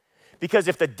 Because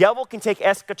if the devil can take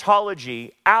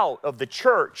eschatology out of the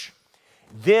church,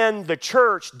 then the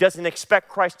church doesn't expect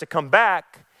Christ to come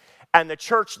back, and the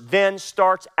church then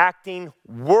starts acting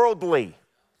worldly.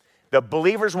 The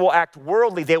believers will act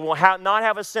worldly. They will not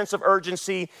have a sense of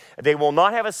urgency. They will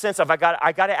not have a sense of, I got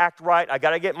to act right. I got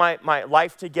to get my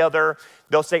life together.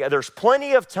 They'll say, there's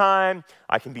plenty of time.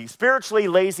 I can be spiritually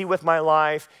lazy with my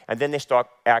life. And then they start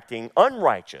acting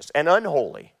unrighteous and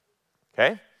unholy.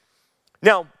 Okay?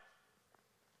 Now,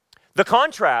 the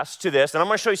contrast to this, and I'm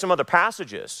going to show you some other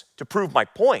passages to prove my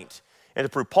point and to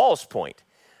prove Paul's point.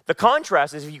 The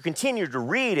contrast is if you continue to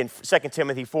read in 2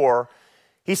 Timothy 4,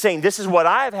 he's saying, this is what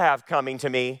I have coming to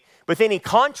me, but then he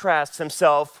contrasts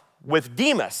himself with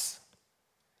Demas.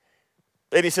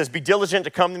 And he says, be diligent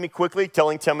to come to me quickly,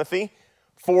 telling Timothy,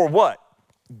 for what?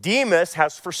 Demas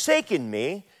has forsaken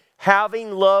me,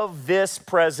 having loved this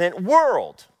present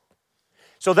world.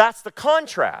 So that's the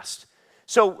contrast.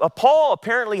 So Paul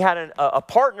apparently had a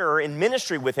partner in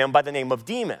ministry with him by the name of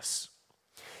Demas.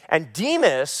 And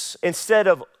Demas, instead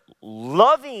of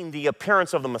loving the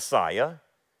appearance of the Messiah,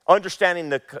 understanding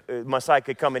the Messiah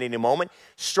could come at any moment,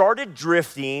 started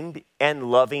drifting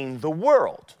and loving the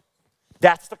world.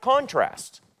 That's the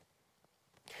contrast.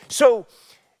 So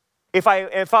if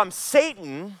I'm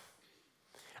Satan,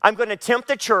 I'm going to tempt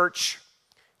the church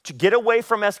to get away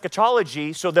from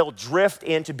eschatology so they'll drift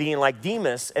into being like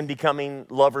Demas and becoming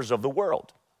lovers of the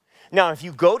world. Now, if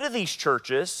you go to these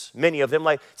churches, many of them,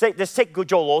 let's take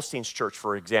Joel Osteen's church,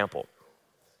 for example.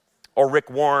 Or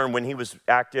Rick Warren when he was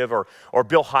active, or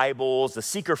Bill Hybels, the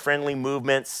seeker-friendly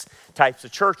movements types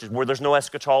of churches where there's no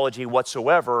eschatology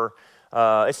whatsoever.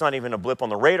 It's not even a blip on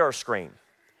the radar screen.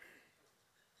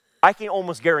 I can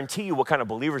almost guarantee you what kind of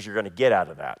believers you're going to get out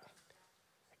of that.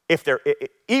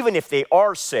 Even if they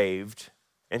are saved,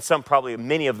 and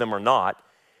many of them are not,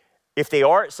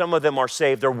 some of them are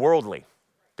saved, they're worldly.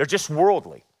 They're just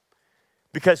worldly.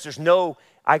 Because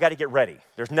I got to get ready.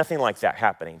 There's nothing like that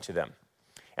happening to them.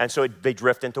 And so they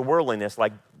drift into worldliness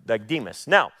like Demas.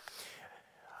 Now,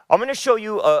 I'm going to show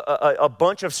you a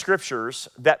bunch of scriptures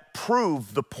that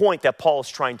prove the point that Paul is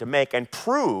trying to make and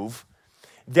prove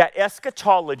that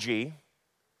eschatology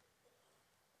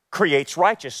creates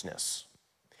righteousness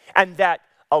and that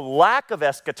a lack of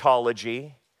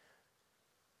eschatology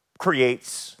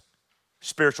creates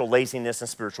spiritual laziness and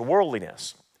spiritual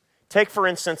worldliness. Take, for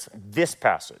instance, this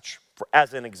passage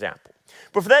as an example.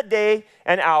 But for that day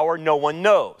and hour, no one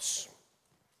knows.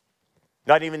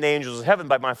 Not even the angels of heaven,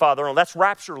 but my Father alone. That's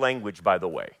rapture language, by the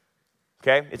way.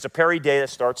 Okay? It's a peri-day that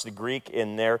starts the Greek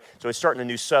in there. So it's starting a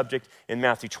new subject in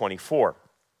Matthew 24.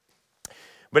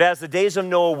 But as the days of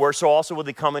Noah were, so also will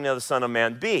the coming of the Son of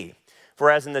Man be. For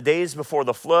as in the days before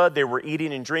the flood, they were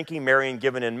eating and drinking, marrying and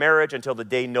giving in marriage until the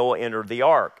day Noah entered the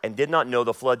ark, and did not know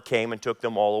the flood came and took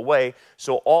them all away.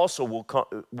 So also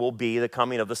will be the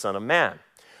coming of the Son of Man.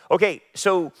 Okay,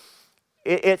 so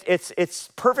it's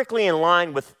perfectly in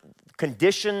line with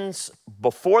conditions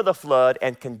before the flood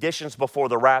and conditions before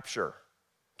the rapture.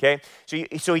 Okay?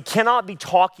 So he cannot be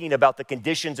talking about the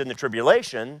conditions in the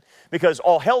tribulation because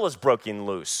all hell is broken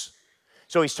loose.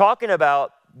 So he's talking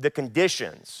about the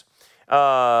conditions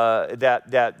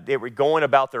that they were going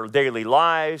about their daily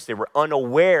lives. They were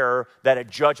unaware that a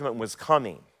judgment was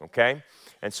coming. Okay?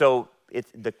 And so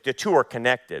the two are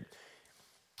connected.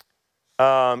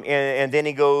 And then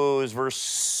he goes,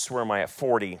 where am I at?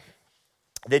 40.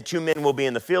 Then 2 men will be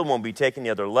in the field, one will be taken,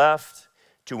 the other left.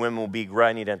 2 women will be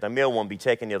grinding at the mill, one will be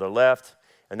taken, the other left.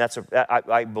 And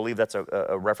I believe that's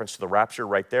a reference to the rapture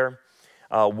right there.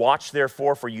 Watch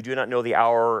therefore, for you do not know the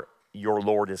hour your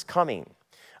Lord is coming.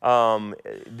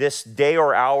 This day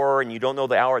or hour, and you don't know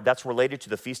the hour, that's related to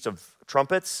the Feast of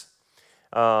Trumpets.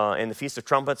 In the Feast of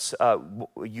Trumpets,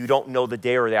 you don't know the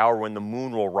day or the hour when the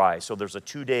moon will rise. So there's a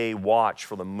 2-day watch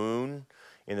for the moon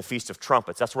in the Feast of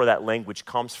Trumpets. That's where that language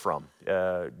comes from,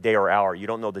 day or hour. You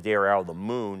don't know the day or hour of the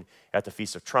moon at the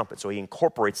Feast of Trumpets. So he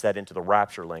incorporates that into the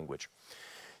rapture language.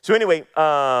 So anyway,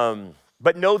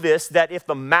 but know this, that if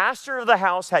the master of the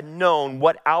house had known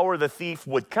what hour the thief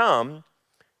would come,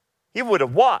 he would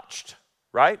have watched,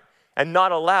 right? And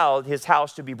not allowed his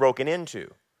house to be broken into.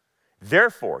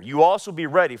 Therefore, you also be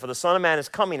ready, for the Son of Man is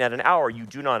coming at an hour you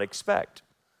do not expect.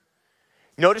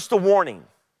 Notice the warning.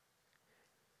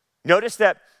 Notice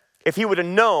that if he would have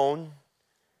known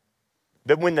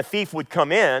that when the thief would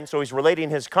come in, so he's relating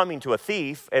his coming to a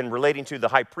thief and relating to the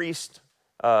high priest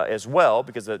as well,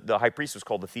 because the high priest was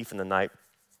called the thief in the night.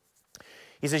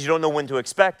 He says you don't know when to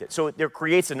expect it. So there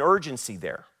creates an urgency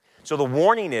there. So the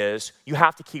warning is you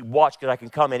have to keep watch because I can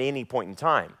come at any point in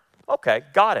time. Okay,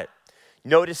 got it.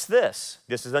 Notice this.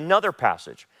 This is another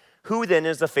passage. Who then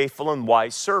is the faithful and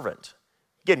wise servant?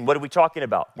 Again, what are we talking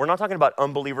about? We're not talking about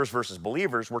unbelievers versus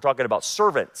believers. We're talking about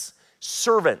servants,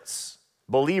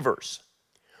 believers,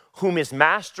 whom his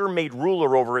master made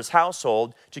ruler over his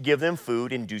household to give them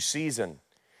food in due season.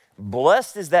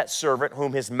 Blessed is that servant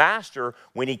whom his master,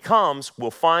 when he comes,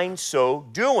 will find so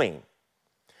doing.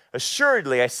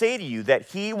 Assuredly, I say to you that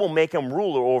he will make him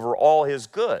ruler over all his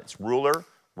goods. Ruler,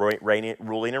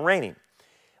 ruling and reigning.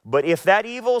 But if that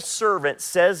evil servant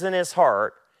says in his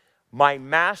heart, my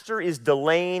master is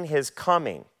delaying his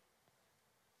coming.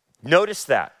 Notice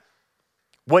that.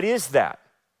 What is that?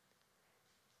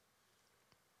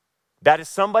 That is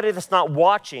somebody that's not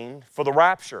watching for the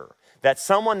rapture. That's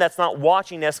someone that's not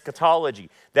watching eschatology.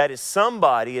 That is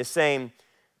somebody is saying,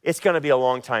 it's going to be a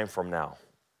long time from now.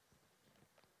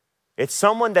 It's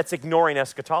someone that's ignoring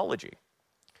eschatology.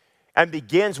 And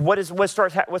begins, what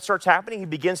starts happening? He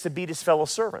begins to beat his fellow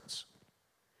servants.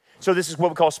 So this is what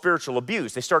we call spiritual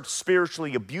abuse. They start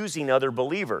spiritually abusing other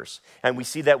believers. And we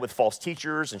see that with false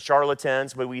teachers and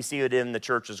charlatans, but we see it in the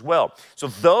church as well. So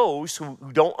those who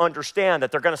don't understand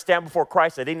that they're going to stand before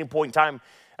Christ at any point in time,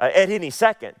 at any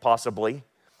second possibly,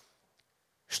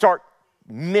 start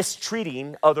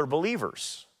mistreating other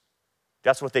believers.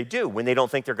 That's what they do when they don't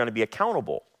think they're going to be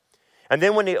accountable. And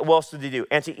then what else do they do?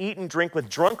 And to eat and drink with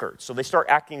drunkards. So they start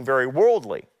acting very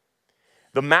worldly.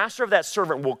 The master of that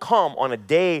servant will come on a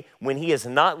day when he is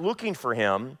not looking for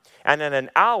him and at an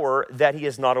hour that he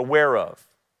is not aware of.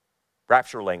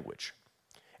 Rapture language.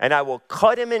 And I will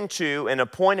cut him in two and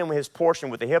appoint him his portion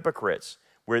with the hypocrites,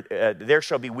 where there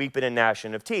shall be weeping and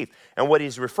gnashing of teeth. And what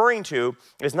he's referring to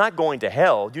is not going to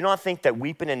hell. Do not think that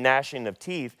weeping and gnashing of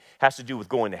teeth has to do with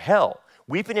going to hell.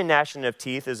 Weeping and gnashing of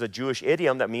teeth is a Jewish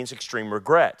idiom that means extreme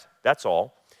regret. That's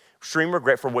all. Extreme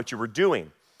regret for what you were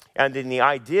doing. And then the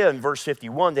idea in verse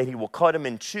 51 that he will cut him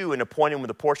in two and appoint him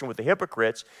with a portion with the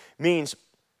hypocrites means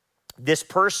this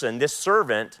person, this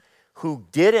servant who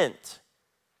didn't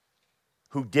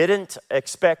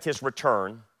expect his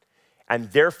return,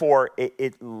 and therefore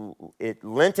it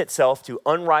lent itself to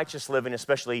unrighteous living,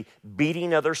 especially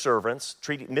beating other servants,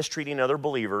 mistreating other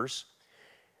believers.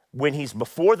 When he's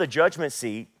before the judgment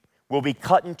seat, will be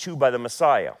cut in two by the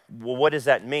Messiah. Well, what does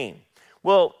that mean?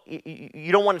 Well,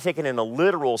 you don't want to take it in a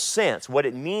literal sense. What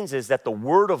it means is that the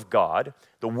Word of God,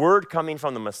 the Word coming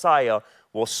from the Messiah,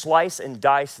 will slice and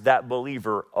dice that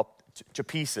believer up to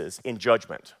pieces in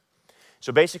judgment.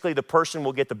 So basically, the person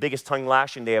will get the biggest tongue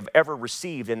lashing they have ever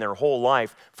received in their whole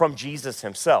life from Jesus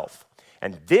himself.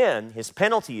 And then his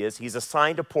penalty is he's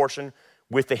assigned a portion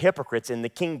with the hypocrites in the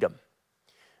kingdom.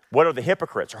 What are the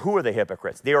hypocrites? Or who are the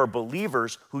hypocrites? They are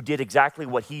believers who did exactly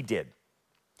what he did.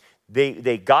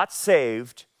 They got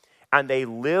saved and they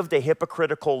lived a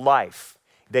hypocritical life.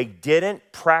 They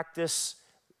didn't practice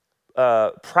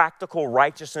practical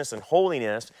righteousness and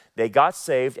holiness. They got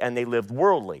saved and they lived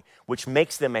worldly, which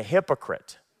makes them a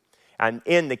hypocrite. And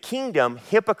in the kingdom,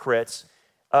 hypocrites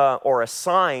or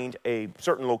assigned a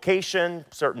certain location,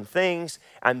 certain things,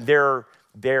 and they're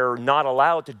not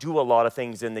allowed to do a lot of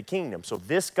things in the kingdom. So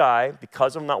this guy,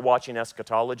 because of not watching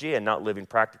eschatology and not living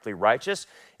practically righteous,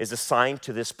 is assigned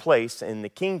to this place in the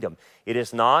kingdom. It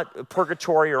is not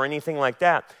purgatory or anything like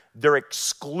that. They're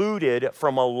excluded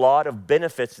from a lot of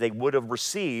benefits they would have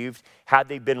received had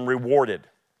they been rewarded.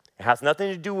 It has nothing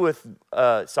to do with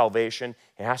salvation.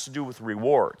 It has to do with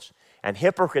rewards. And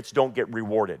hypocrites don't get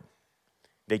rewarded.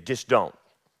 They just don't.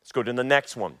 Let's go to the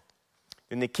next one.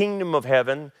 In the kingdom of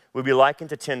heaven will be likened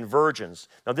to 10 virgins.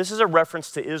 Now, this is a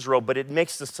reference to Israel, but it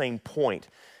makes the same point.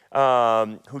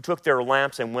 Who took their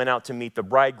lamps and went out to meet the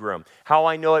bridegroom. How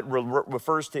I know it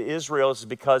refers to Israel is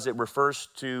because it refers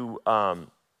to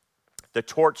the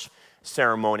torch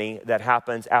ceremony that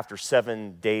happens after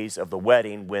 7 days of the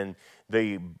wedding, when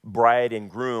the bride and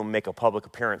groom make a public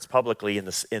appearance publicly in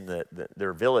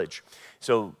their village.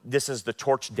 So this is the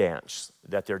torch dance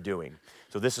that they're doing.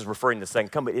 So this is referring to the second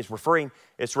coming. It's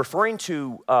referring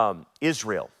to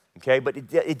Israel, okay? But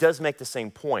it does make the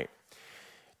same point.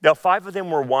 Now, 5 of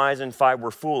them were wise and 5 were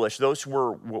foolish. Those who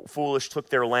were foolish took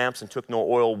their lamps and took no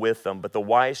oil with them, but the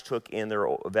wise took in their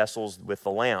vessels with the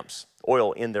lamps,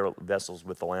 oil in their vessels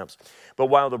with the lamps. But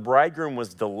while the bridegroom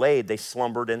was delayed, they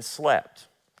slumbered and slept.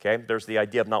 Okay, there's the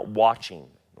idea of not watching,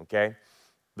 okay?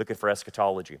 Looking for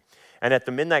eschatology. And at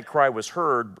the midnight cry was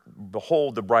heard,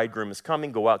 behold, the bridegroom is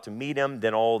coming, go out to meet him.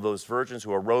 Then all those virgins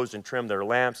who arose and trimmed their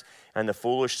lamps, and the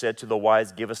foolish said to the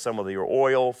wise, give us some of your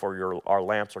oil, for our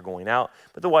lamps are going out.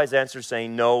 But the wise answered,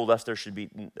 saying, no, lest there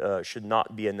should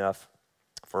not be enough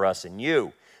for us and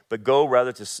you. But go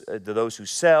rather to those who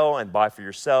sell and buy for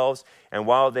yourselves. And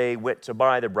while they went to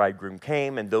buy, the bridegroom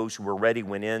came, and those who were ready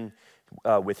went in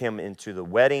with him into the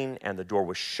wedding, and the door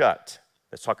was shut.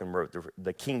 That's talking about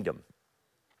the kingdom.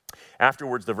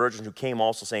 Afterwards, the virgins who came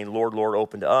also saying, Lord, Lord,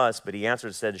 open to us. But he answered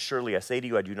and said, surely I say to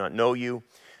you, I do not know you.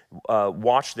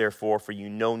 Watch therefore, for you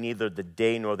know neither the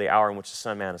day nor the hour in which the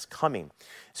Son of Man is coming.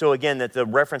 So again, that's a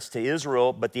reference to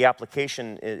Israel, but the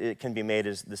application it can be made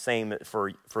is the same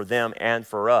for them and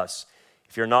for us.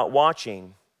 If you're not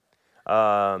watching,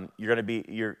 you're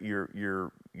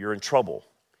in trouble.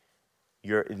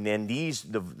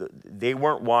 They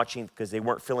weren't watching because they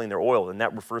weren't filling their oil, and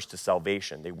that refers to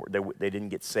salvation. They didn't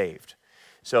get saved.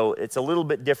 So it's a little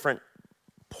bit different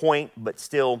point, but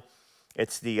still,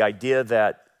 it's the idea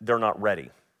that they're not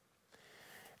ready.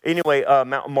 Anyway,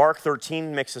 Mark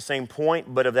 13 makes the same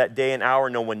point, but of that day and hour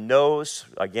no one knows.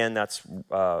 Again, that's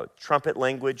trumpet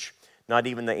language. Not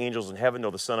even the angels in heaven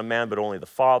nor the Son of Man, but only the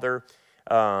Father.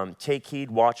 Take heed,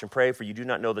 watch, and pray, for you do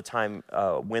not know the time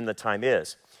when the time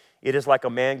is. It is like a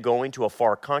man going to a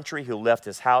far country who left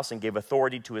his house and gave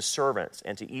authority to his servants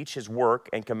and to each his work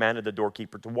and commanded the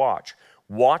doorkeeper to watch.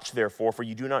 Watch, therefore, for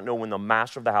you do not know when the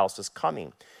master of the house is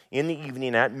coming. In the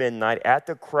evening, at midnight, at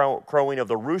the crowing of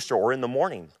the rooster, or in the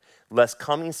morning, lest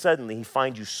coming suddenly he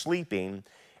find you sleeping.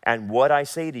 And what I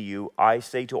say to you, I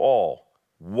say to all,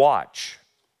 watch,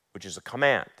 which is a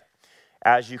command.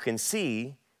 As you can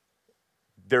see,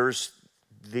 there's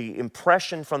the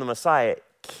impression from the Messiah,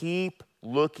 keep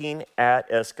looking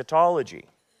at eschatology.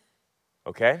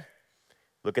 Okay?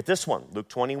 Look at this one, Luke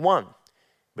 21.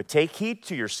 But take heed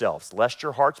to yourselves, lest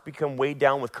your hearts become weighed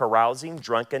down with carousing,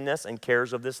 drunkenness, and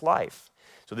cares of this life.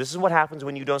 So this is what happens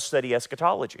when you don't study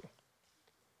eschatology.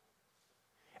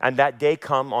 And that day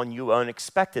come on you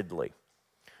unexpectedly.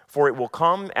 For it will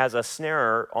come as a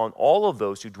snare on all of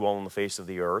those who dwell on the face of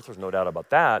the earth. There's no doubt about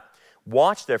that.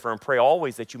 Watch, therefore, and pray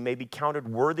always that you may be counted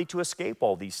worthy to escape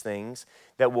all these things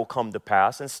that will come to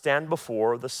pass and stand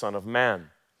before the Son of Man.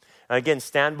 And again,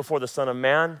 stand before the Son of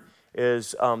Man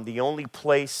is the only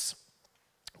place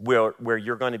where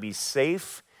you're going to be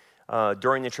safe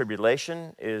during the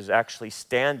tribulation is actually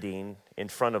standing in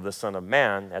front of the Son of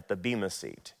Man at the Bema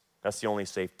seat. That's the only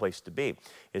safe place to be,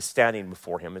 is standing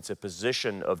before him. It's a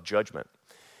position of judgment.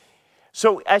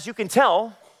 So as you can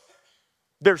tell,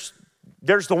 there's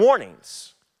the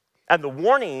warnings. And the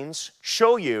warnings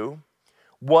show you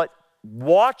what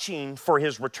watching for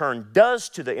his return does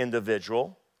to the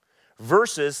individual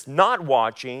versus not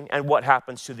watching and what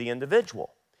happens to the individual.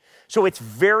 So it's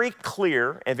very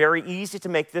clear and very easy to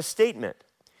make this statement.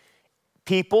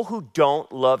 People who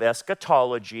don't love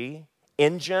eschatology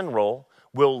in general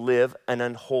will live an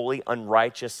unholy,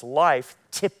 unrighteous life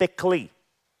typically.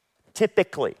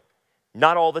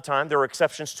 Not all the time. There are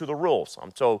exceptions to the rules.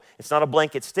 So it's not a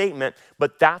blanket statement,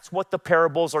 but that's what the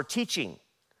parables are teaching.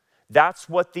 That's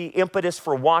what the impetus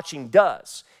for watching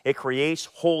does. It creates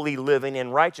holy living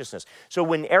and righteousness. So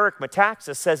when Eric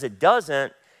Metaxas says it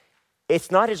doesn't,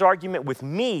 it's not his argument with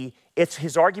me, it's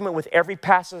his argument with every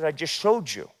passage I just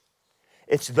showed you.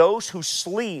 It's those who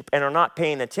sleep and are not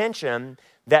paying attention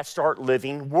that start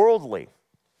living worldly.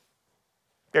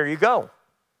 There you go.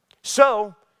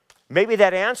 So maybe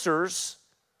that answers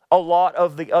a lot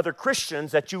of the other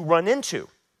Christians that you run into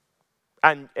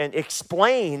and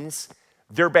explains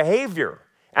their behavior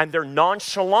and their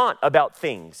nonchalant about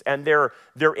things and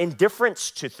their indifference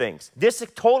to things. This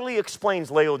totally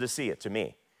explains Laodicea to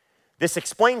me. This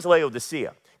explains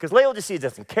Laodicea because Laodicea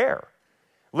doesn't care.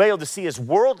 Laodicea is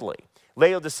worldly.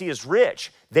 Laodicea is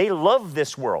rich. They love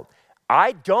this world.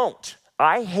 I don't.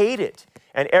 I hate it.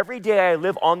 And every day I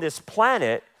live on this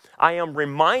planet, I am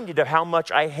reminded of how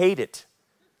much I hate it.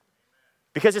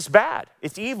 Because it's bad.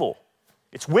 It's evil.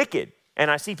 It's wicked. And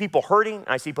I see people hurting.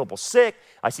 I see people sick.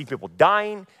 I see people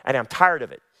dying. And I'm tired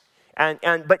of it.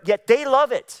 But yet they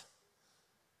love it.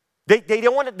 They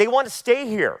want to stay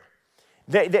here.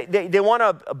 They want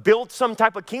to build some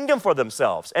type of kingdom for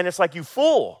themselves. And it's like, you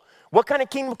fool. What kind of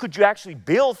kingdom could you actually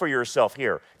build for yourself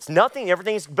here? It's nothing.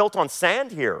 Everything is built on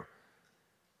sand here.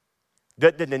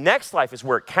 The next life is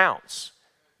where it counts.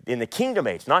 In the kingdom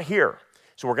age, not here.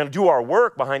 So we're going to do our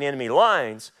work behind enemy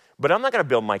lines, but I'm not going to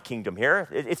build my kingdom here.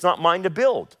 It's not mine to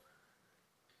build.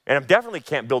 And I definitely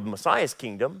can't build Messiah's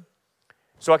kingdom.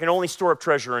 So I can only store up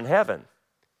treasure in heaven.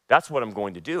 That's what I'm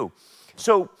going to do.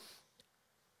 So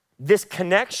this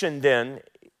connection then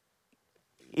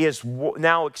is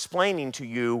now explaining to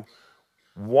you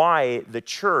why the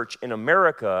church in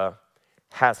America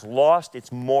has lost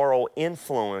its moral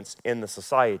influence in the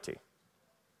society.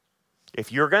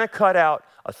 If you're going to cut out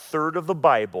a third of the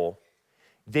Bible,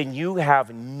 then you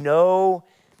have no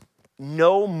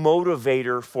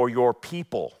motivator for your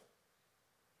people.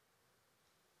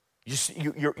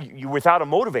 You're without a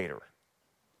motivator.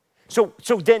 So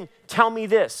then tell me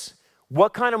this.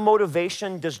 What kind of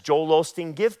motivation does Joel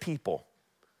Osteen give people?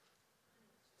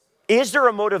 Is there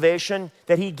a motivation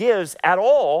that he gives at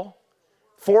all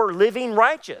for living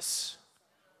righteous?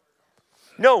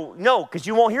 No, because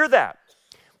you won't hear that.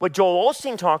 What Joel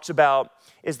Osteen talks about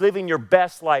is living your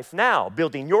best life now,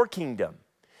 building your kingdom.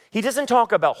 He doesn't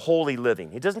talk about holy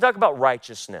living. He doesn't talk about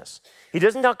righteousness. He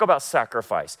doesn't talk about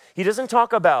sacrifice. He doesn't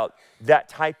talk about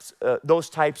those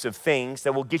types of things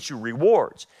that will get you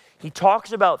rewards. He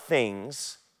talks about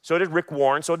things, so did Rick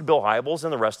Warren, so did Bill Hybels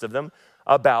and the rest of them,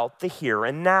 about the here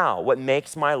and now, what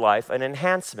makes my life an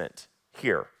enhancement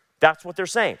here. That's what they're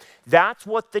saying. That's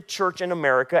what the church in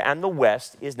America and the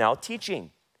West is now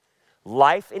teaching.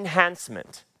 Life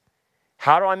enhancement.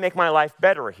 How do I make my life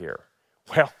better here?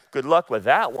 Well, good luck with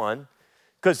that one,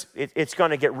 because it's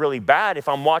going to get really bad if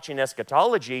I'm watching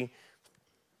eschatology.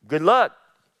 Good luck.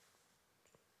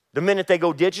 The minute they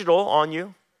go digital on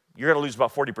you, you're going to lose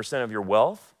about 40% of your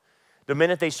wealth. The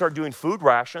minute they start doing food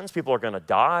rations, people are going to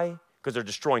die because they're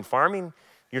destroying farming.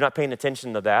 You're not paying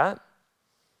attention to that.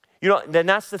 Then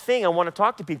that's the thing. I want to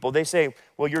talk to people. They say,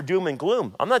 well, you're doom and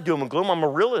gloom. I'm not doom and gloom. I'm a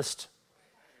realist.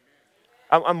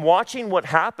 I'm watching what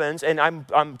happens, and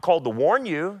I'm called to warn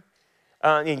you.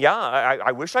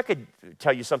 I wish I could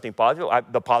tell you something positive.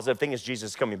 The positive thing is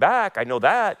Jesus is coming back. I know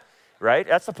that, right?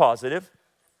 That's the positive.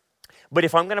 But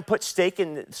if I'm going to put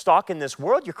stock in this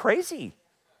world, you're crazy.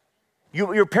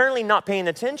 You're apparently not paying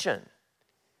attention.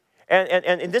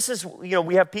 And this is,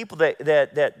 we have people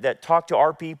that talk to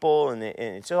our people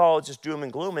and say, oh, it's just doom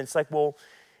and gloom. And it's like, well,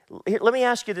 here, let me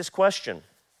ask you this question,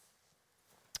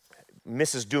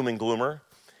 Mrs. Doom and Gloomer.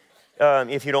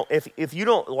 If you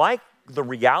don't like the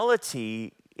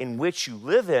reality in which you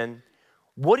live in,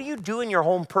 what do you do in your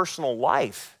own personal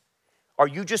life? Are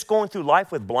you just going through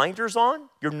life with blinders on?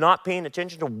 You're not paying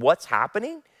attention to what's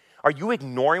happening? Are you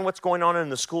ignoring what's going on in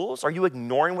the schools? Are you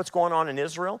ignoring what's going on in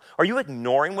Israel? Are you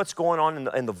ignoring what's going on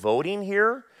in the voting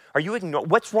here?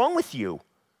 What's wrong with you?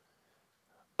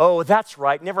 Oh, that's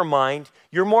right, never mind.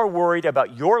 You're more worried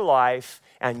about your life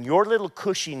and your little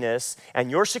cushiness and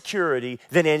your security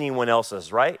than anyone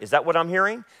else's, right? Is that what I'm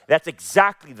hearing? That's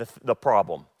exactly the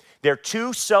problem. They're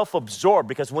too self-absorbed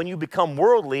because when you become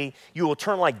worldly, you will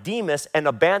turn like Demas and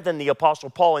abandon the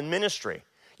Apostle Paul in ministry.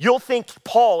 You'll think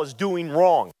Paul is doing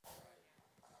wrong.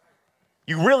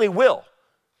 You really will.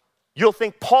 You'll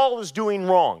think Paul is doing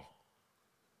wrong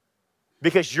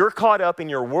because you're caught up in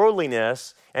your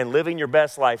worldliness and living your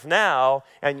best life now.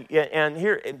 And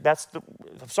here, that's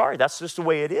just the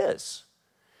way it is.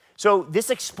 So this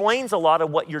explains a lot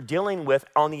of what you're dealing with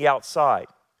on the outside.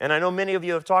 And I know many of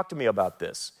you have talked to me about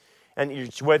this.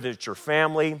 And whether it's your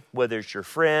family, whether it's your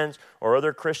friends, or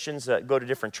other Christians that go to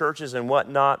different churches and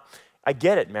whatnot, I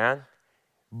get it, man.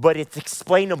 But it's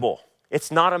explainable. It's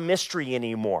not a mystery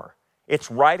anymore. It's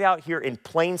right out here in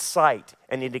plain sight,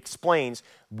 and it explains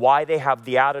why they have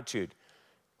the attitude.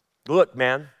 Look,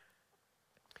 man,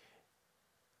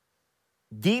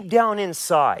 deep down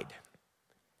inside,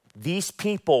 these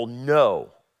people know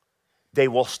they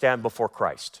will stand before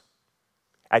Christ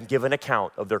and give an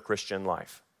account of their Christian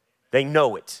life. They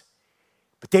know it,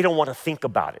 but they don't want to think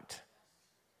about it.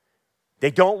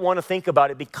 They don't want to think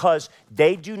about it because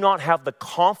they do not have the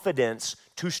confidence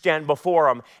to stand before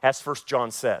him, as 1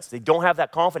 John says. They don't have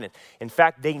that confidence. In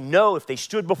fact, they know if they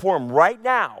stood before him right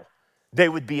now, they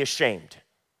would be ashamed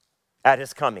at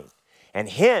his coming. And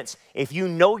hence, if you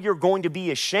know you're going to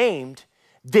be ashamed,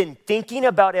 then thinking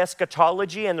about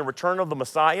eschatology and the return of the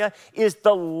Messiah is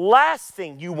the last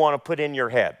thing you want to put in your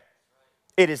head.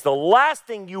 It is the last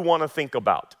thing you want to think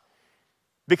about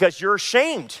because you're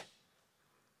ashamed.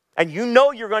 And you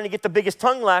know you're going to get the biggest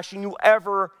tongue lashing you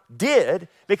ever did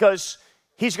because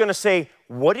he's going to say,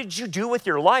 what did you do with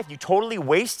your life? You totally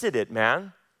wasted it,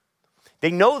 man.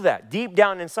 They know that deep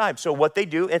down inside. So what they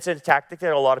do, it's a tactic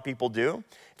that a lot of people do.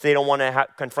 If they don't want to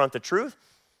confront the truth,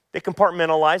 they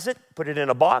compartmentalize it, put it in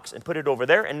a box, and put it over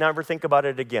there and never think about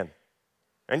it again.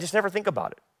 And just never think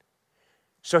about it.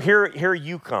 So here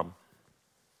you come.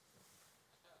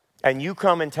 And you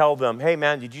come and tell them, hey,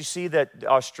 man, did you see that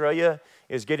Australia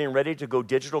is getting ready to go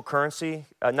digital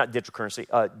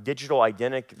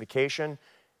identification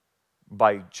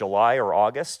by July or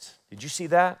August? Did you see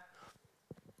that?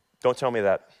 Don't tell me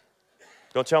that.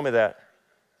 Don't tell me that.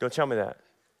 Don't tell me that.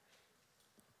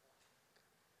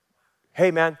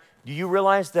 Hey, man, do you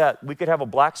realize that we could have a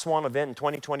black swan event in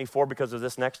 2024 because of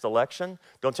this next election?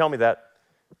 Don't tell me that.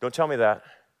 Don't tell me that.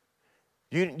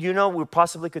 You know we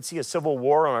possibly could see a civil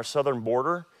war on our southern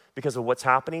border because of what's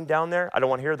happening down there? I don't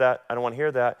want to hear that. I don't want to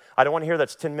hear that. I don't want to hear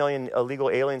that 10 million illegal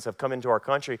aliens have come into our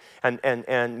country, and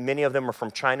many of them are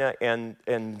from China and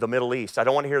the Middle East. I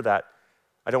don't want to hear that.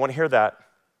 I don't want to hear that.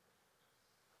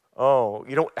 Oh,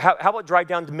 how about drive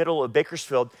down the middle of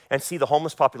Bakersfield and see the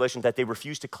homeless population that they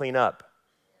refuse to clean up?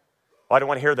 Oh, I don't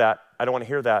want to hear that. I don't want to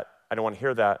hear that. I don't want to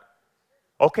hear that.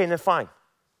 Okay, then fine.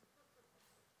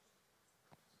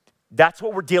 That's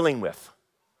what we're dealing with.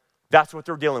 That's what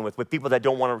they're dealing with people that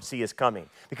don't want to see us coming.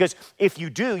 Because if you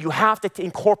do, you have to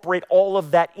incorporate all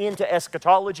of that into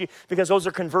eschatology because those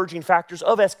are converging factors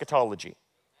of eschatology.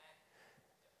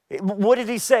 What did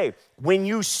he say? When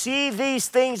you see these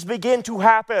things begin to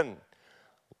happen,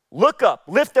 look up,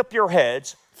 lift up your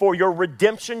heads, for your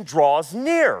redemption draws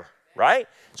near, right?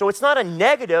 So it's not a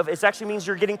negative, it actually means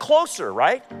you're getting closer,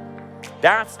 right?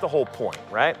 That's the whole point,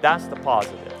 right? That's the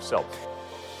positive. So,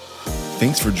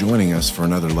 thanks for joining us for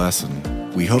another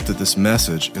lesson. We hope that this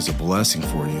message is a blessing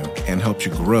for you and helps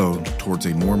you grow towards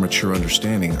a more mature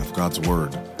understanding of God's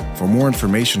Word. For more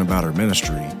information about our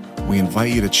ministry, we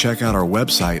invite you to check out our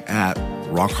website at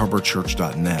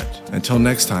rockharborchurch.net. Until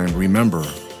next time, remember,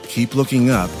 keep looking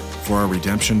up, for our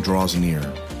redemption draws near.